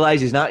starting to realize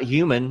he's not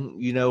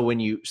human. You know, when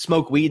you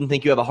smoke weed and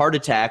think you have a heart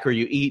attack, or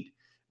you eat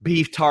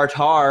beef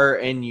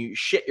tartare and you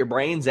shit your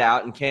brains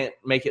out and can't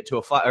make it to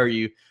a fight, or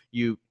you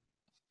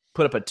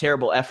put up a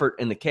terrible effort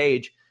in the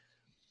cage.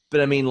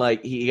 But I mean,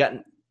 like, he got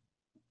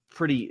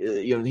pretty,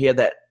 he had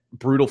that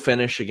brutal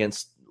finish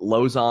against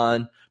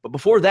Lozon. But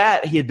before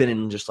that, he had been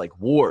in just like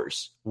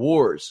wars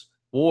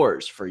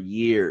for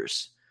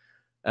years.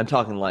 I'm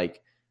talking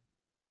like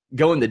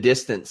going the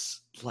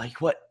distance,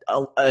 like what,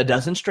 a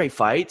dozen straight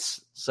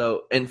fights.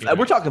 So, and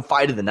we're talking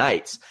fight of the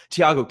nights.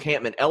 Thiago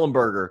Kampmann,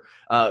 Ellenberger,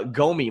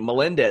 Gomi,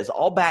 Melendez,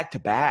 all back to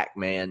back,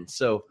 man.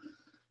 So,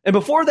 and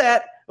before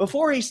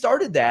he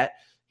started that,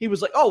 he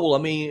was like, oh, well,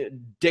 let me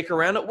dick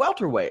around at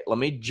welterweight. Let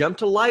me jump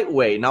to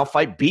lightweight, and I'll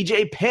fight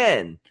BJ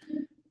Penn.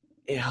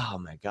 Oh,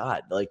 my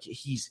God. Like,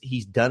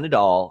 he's done it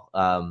all.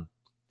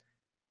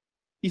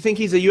 You think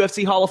he's a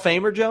UFC Hall of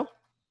Famer, Joe?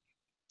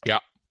 Yeah.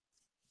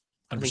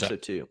 100%. I think so,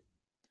 too.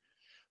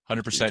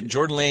 100%.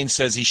 Jordan Lane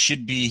says he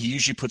should be. He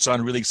usually puts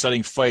on really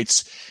exciting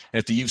fights, and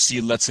if the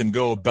UFC lets him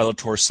go,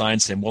 Bellator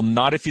signs him. Well,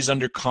 not if he's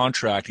under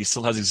contract. He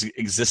still has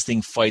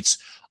existing fights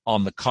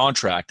on the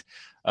contract.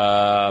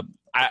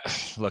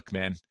 Look,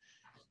 man,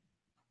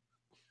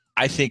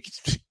 I think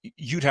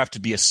you'd have to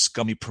be a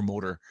scummy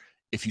promoter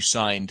if you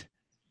signed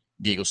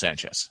Diego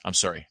Sanchez. I'm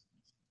sorry.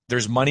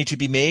 There's money to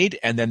be made,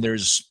 and then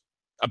there's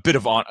a bit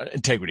of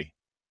integrity.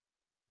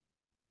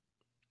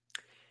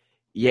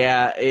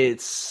 Yeah,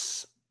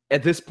 it's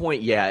at this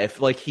point, yeah,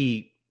 if like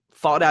he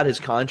fought out his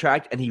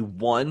contract and he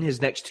won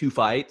his next 2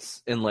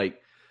 fights in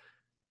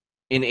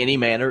any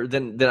manner,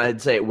 then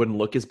I'd say it wouldn't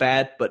look as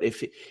bad. But if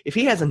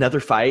he has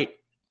another fight,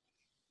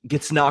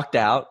 gets knocked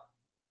out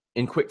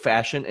in quick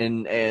fashion,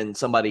 and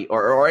somebody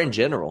or in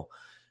general,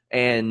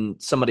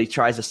 and somebody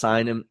tries to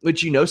sign him,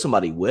 which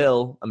somebody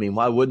will. I mean,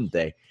 why wouldn't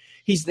they?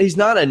 He's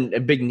not a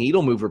big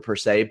needle mover per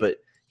se, but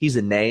he's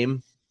a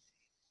name,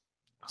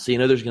 so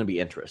there's going to be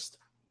interest.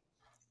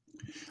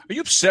 Are you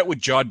upset with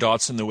John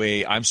Dodson the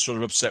way I'm sort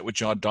of upset with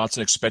John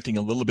Dodson, expecting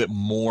a little bit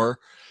more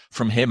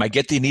from him? I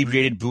get the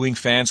inebriated booing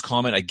fans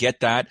comment. I get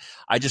that.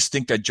 I just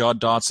think that John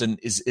Dodson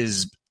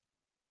is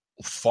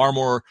far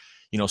more,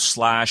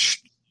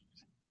 slash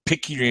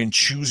pickier and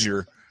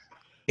chooser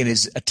in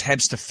his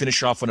attempts to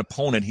finish off an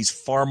opponent. He's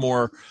far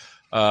more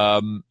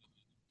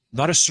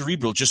not as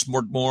cerebral, just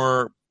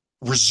more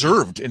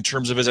reserved in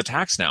terms of his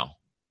attacks now.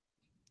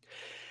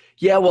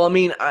 Yeah, well, I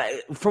mean,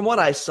 from what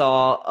I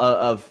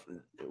saw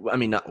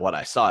not what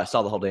I saw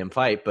the whole damn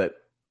fight, but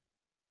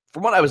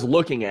from what I was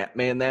looking at,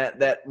 man,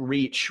 that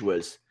reach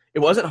it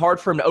wasn't hard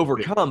for him to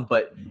overcome,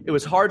 but it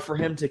was hard for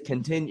him to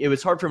continue. It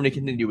was hard for him to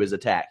continue his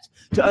attacks,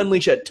 to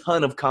unleash a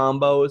ton of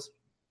combos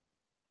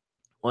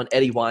on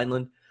Eddie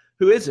Wineland,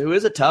 who is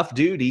a tough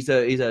dude. He's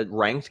a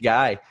ranked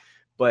guy,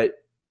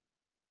 but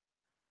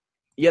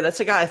yeah, that's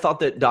a guy I thought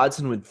that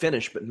Dodson would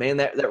finish. But man,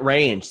 that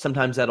range,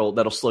 sometimes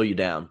that'll slow you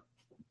down.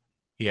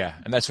 Yeah,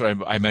 and that's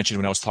what I mentioned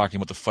when I was talking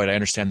about the fight. I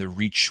understand the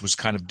reach was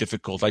kind of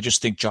difficult. I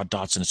just think John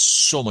Dodson is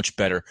so much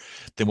better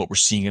than what we're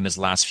seeing in his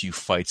last few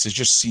fights. It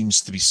just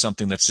seems to be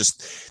something that's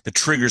just the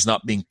trigger's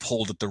not being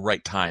pulled at the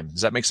right time.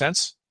 Does that make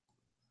sense?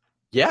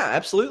 Yeah,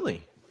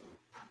 absolutely.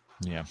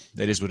 Yeah,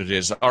 that is what it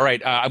is. All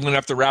right, I'm going to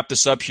have to wrap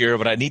this up here,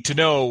 but I need to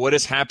know what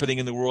is happening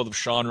in the world of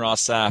Sean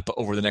Ross Sapp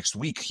over the next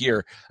week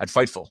here at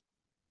Fightful.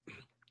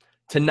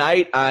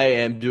 Tonight, I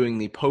am doing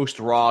the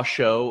post-Raw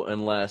show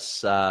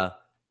unless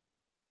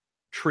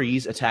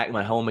trees attack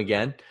my home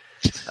again.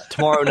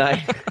 Tomorrow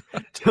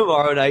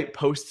night,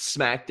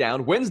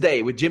 post-SmackDown.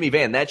 Wednesday with Jimmy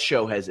Van. That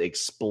show has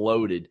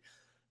exploded.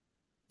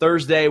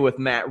 Thursday with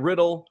Matt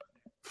Riddle.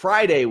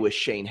 Friday with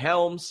Shane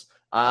Helms.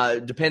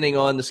 Depending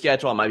on the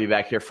schedule, I might be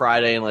back here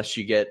Friday unless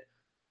you get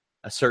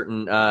a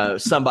certain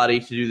somebody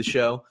to do the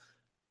show.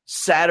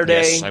 Saturday.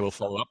 Yes, I will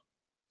follow up.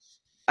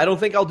 I don't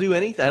think I'll do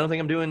anything. I don't think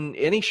I'm doing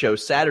any show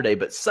Saturday,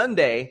 but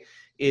Sunday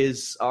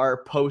is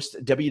our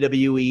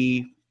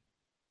post-WWE.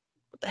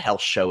 What the hell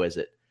show is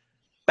it?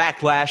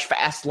 Backlash,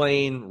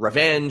 Fastlane,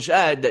 Revenge.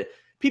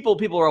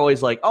 People are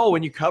always like, oh,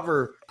 when you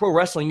cover pro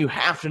wrestling, you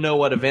have to know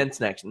what event's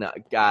next. No,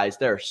 guys,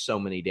 there are so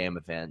many damn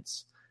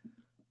events.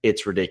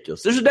 It's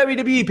ridiculous. There's a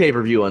WWE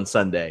pay-per-view on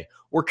Sunday.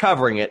 We're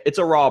covering it. It's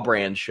a Raw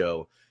brand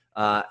show.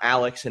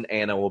 Alex and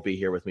Anna will be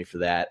here with me for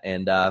that.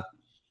 And,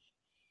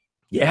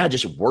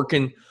 just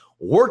working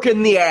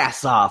the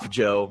ass off,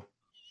 Joe.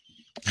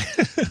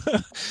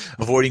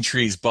 Avoiding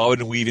trees,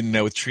 bobbing and weaving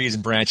with trees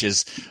and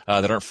branches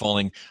that aren't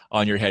falling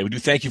on your head. We do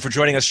thank you for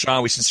joining us,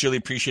 Sean. We sincerely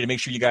appreciate it. Make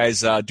sure you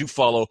guys do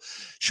follow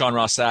Sean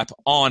Ross Sapp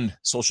on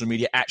social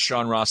media at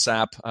Sean Ross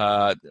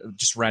Sapp.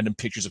 Just random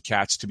pictures of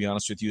cats, to be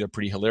honest with you. They're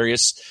pretty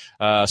hilarious.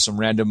 Some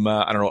random,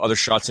 other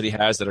shots that he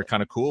has that are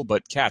kind of cool.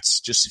 But cats,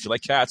 just if you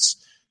like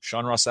cats,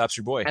 Sean Ross Sapp's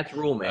your boy. That's the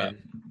rule, man.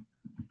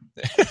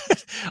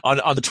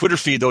 On the Twitter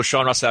feed, though,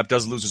 Sean Ross Sapp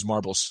does lose his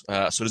marbles,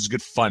 so this is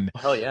good fun.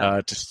 Hell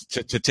yeah.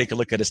 To take a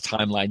look at his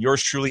timeline.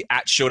 Yours truly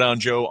at Showdown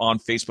Joe on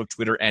Facebook,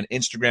 Twitter, and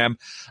Instagram.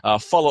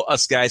 Follow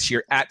us guys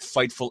here at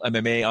Fightful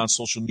MMA on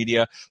social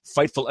media.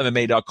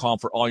 FightfulMMA.com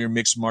for all your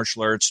mixed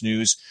martial arts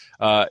news.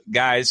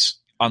 Guys,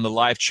 on the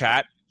live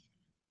chat,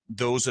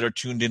 those that are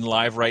tuned in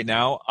live right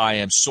now, I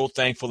am so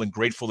thankful and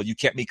grateful that you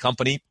kept me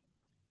company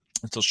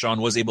until Sean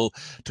was able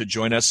to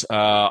join us.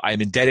 I am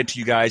indebted to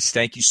you guys.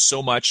 Thank you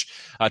so much.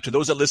 To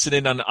those that listen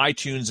in on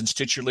iTunes and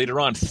Stitcher later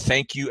on,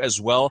 thank you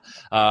as well.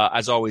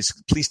 As always,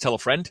 please tell a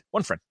friend.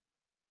 One friend.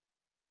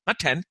 Not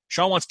 10.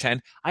 Sean wants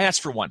 10. I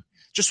asked for one.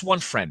 Just one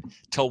friend.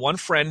 Tell one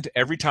friend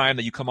every time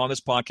that you come on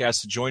this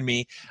podcast to join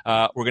me.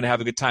 We're going to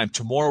have a good time.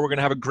 Tomorrow, we're going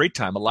to have a great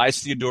time.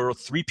 Elias Theodorou,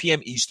 3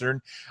 p.m. Eastern.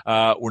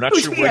 We're not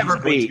Who's sure he where ever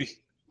he's going to beat? be.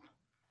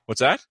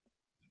 What's that?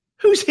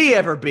 Who's he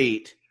ever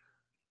beat?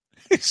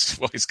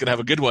 Well, he's going to have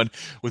a good one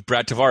with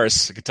Brad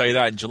Tavares. I can tell you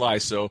that in July.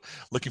 So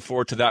looking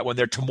forward to that one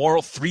there.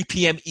 Tomorrow, 3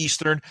 p.m.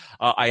 Eastern.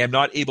 I am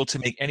not able to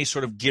make any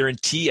sort of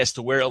guarantee as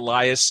to where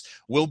Elias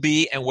will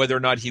be and whether or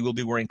not he will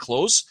be wearing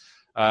clothes.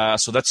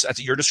 So that's at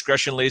your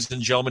discretion, ladies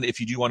and gentlemen. If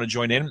you do want to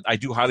join in, I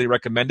do highly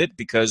recommend it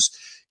because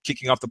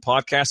kicking off the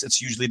podcast,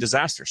 it's usually a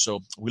disaster.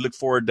 So we look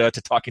forward to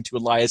talking to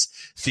Elias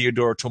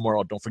Theodorou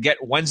tomorrow. Don't forget,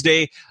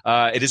 Wednesday,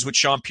 it is with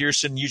Sean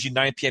Pearson, usually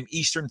 9 p.m.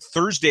 Eastern.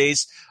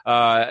 Thursdays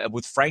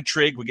with Frank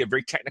Trigg. We get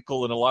very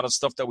technical and a lot of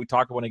stuff that we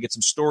talk about and get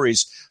some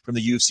stories from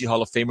the UFC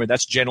Hall of Famer.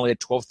 That's generally at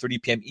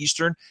 12:30 p.m.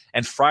 Eastern.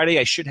 And Friday,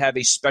 I should have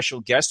a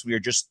special guest. We are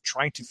just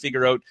trying to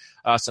figure out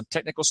some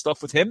technical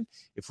stuff with him.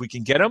 If we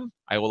can get him,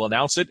 I will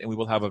announce it, and we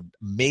will have an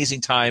amazing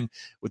time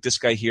with this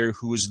guy here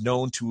who is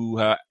known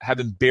to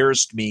have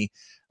embarrassed me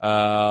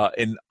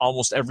in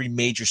almost every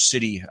major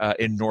city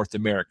in North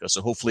America.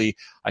 So hopefully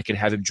I can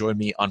have him join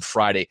me on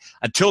Friday.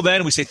 Until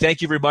then, we say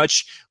thank you very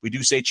much. We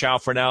do say ciao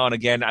for now. And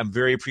again, I'm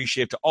very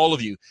appreciative to all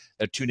of you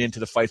that tune in to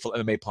the Fightful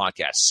MMA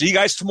podcast. See you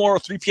guys tomorrow,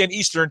 3 p.m.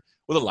 Eastern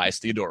with Elias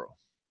Theodorou.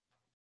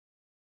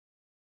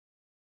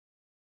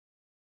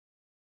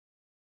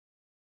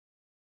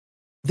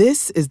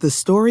 This is the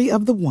story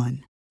of the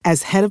one.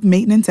 As head of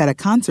maintenance at a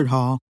concert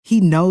hall, he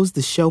knows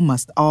the show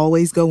must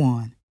always go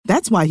on.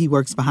 That's why he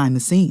works behind the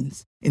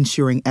scenes,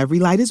 ensuring every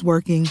light is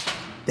working,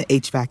 the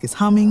HVAC is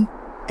humming,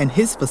 and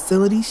his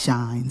facility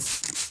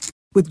shines.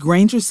 With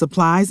Grainger's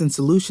supplies and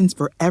solutions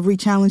for every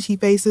challenge he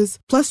faces,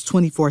 plus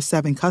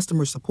 24/7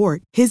 customer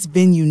support, his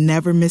venue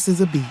never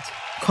misses a beat.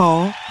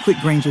 Call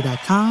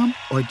quickgrainger.com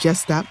or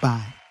just stop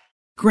by.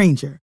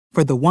 Grainger,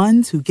 for the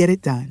ones who get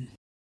it done.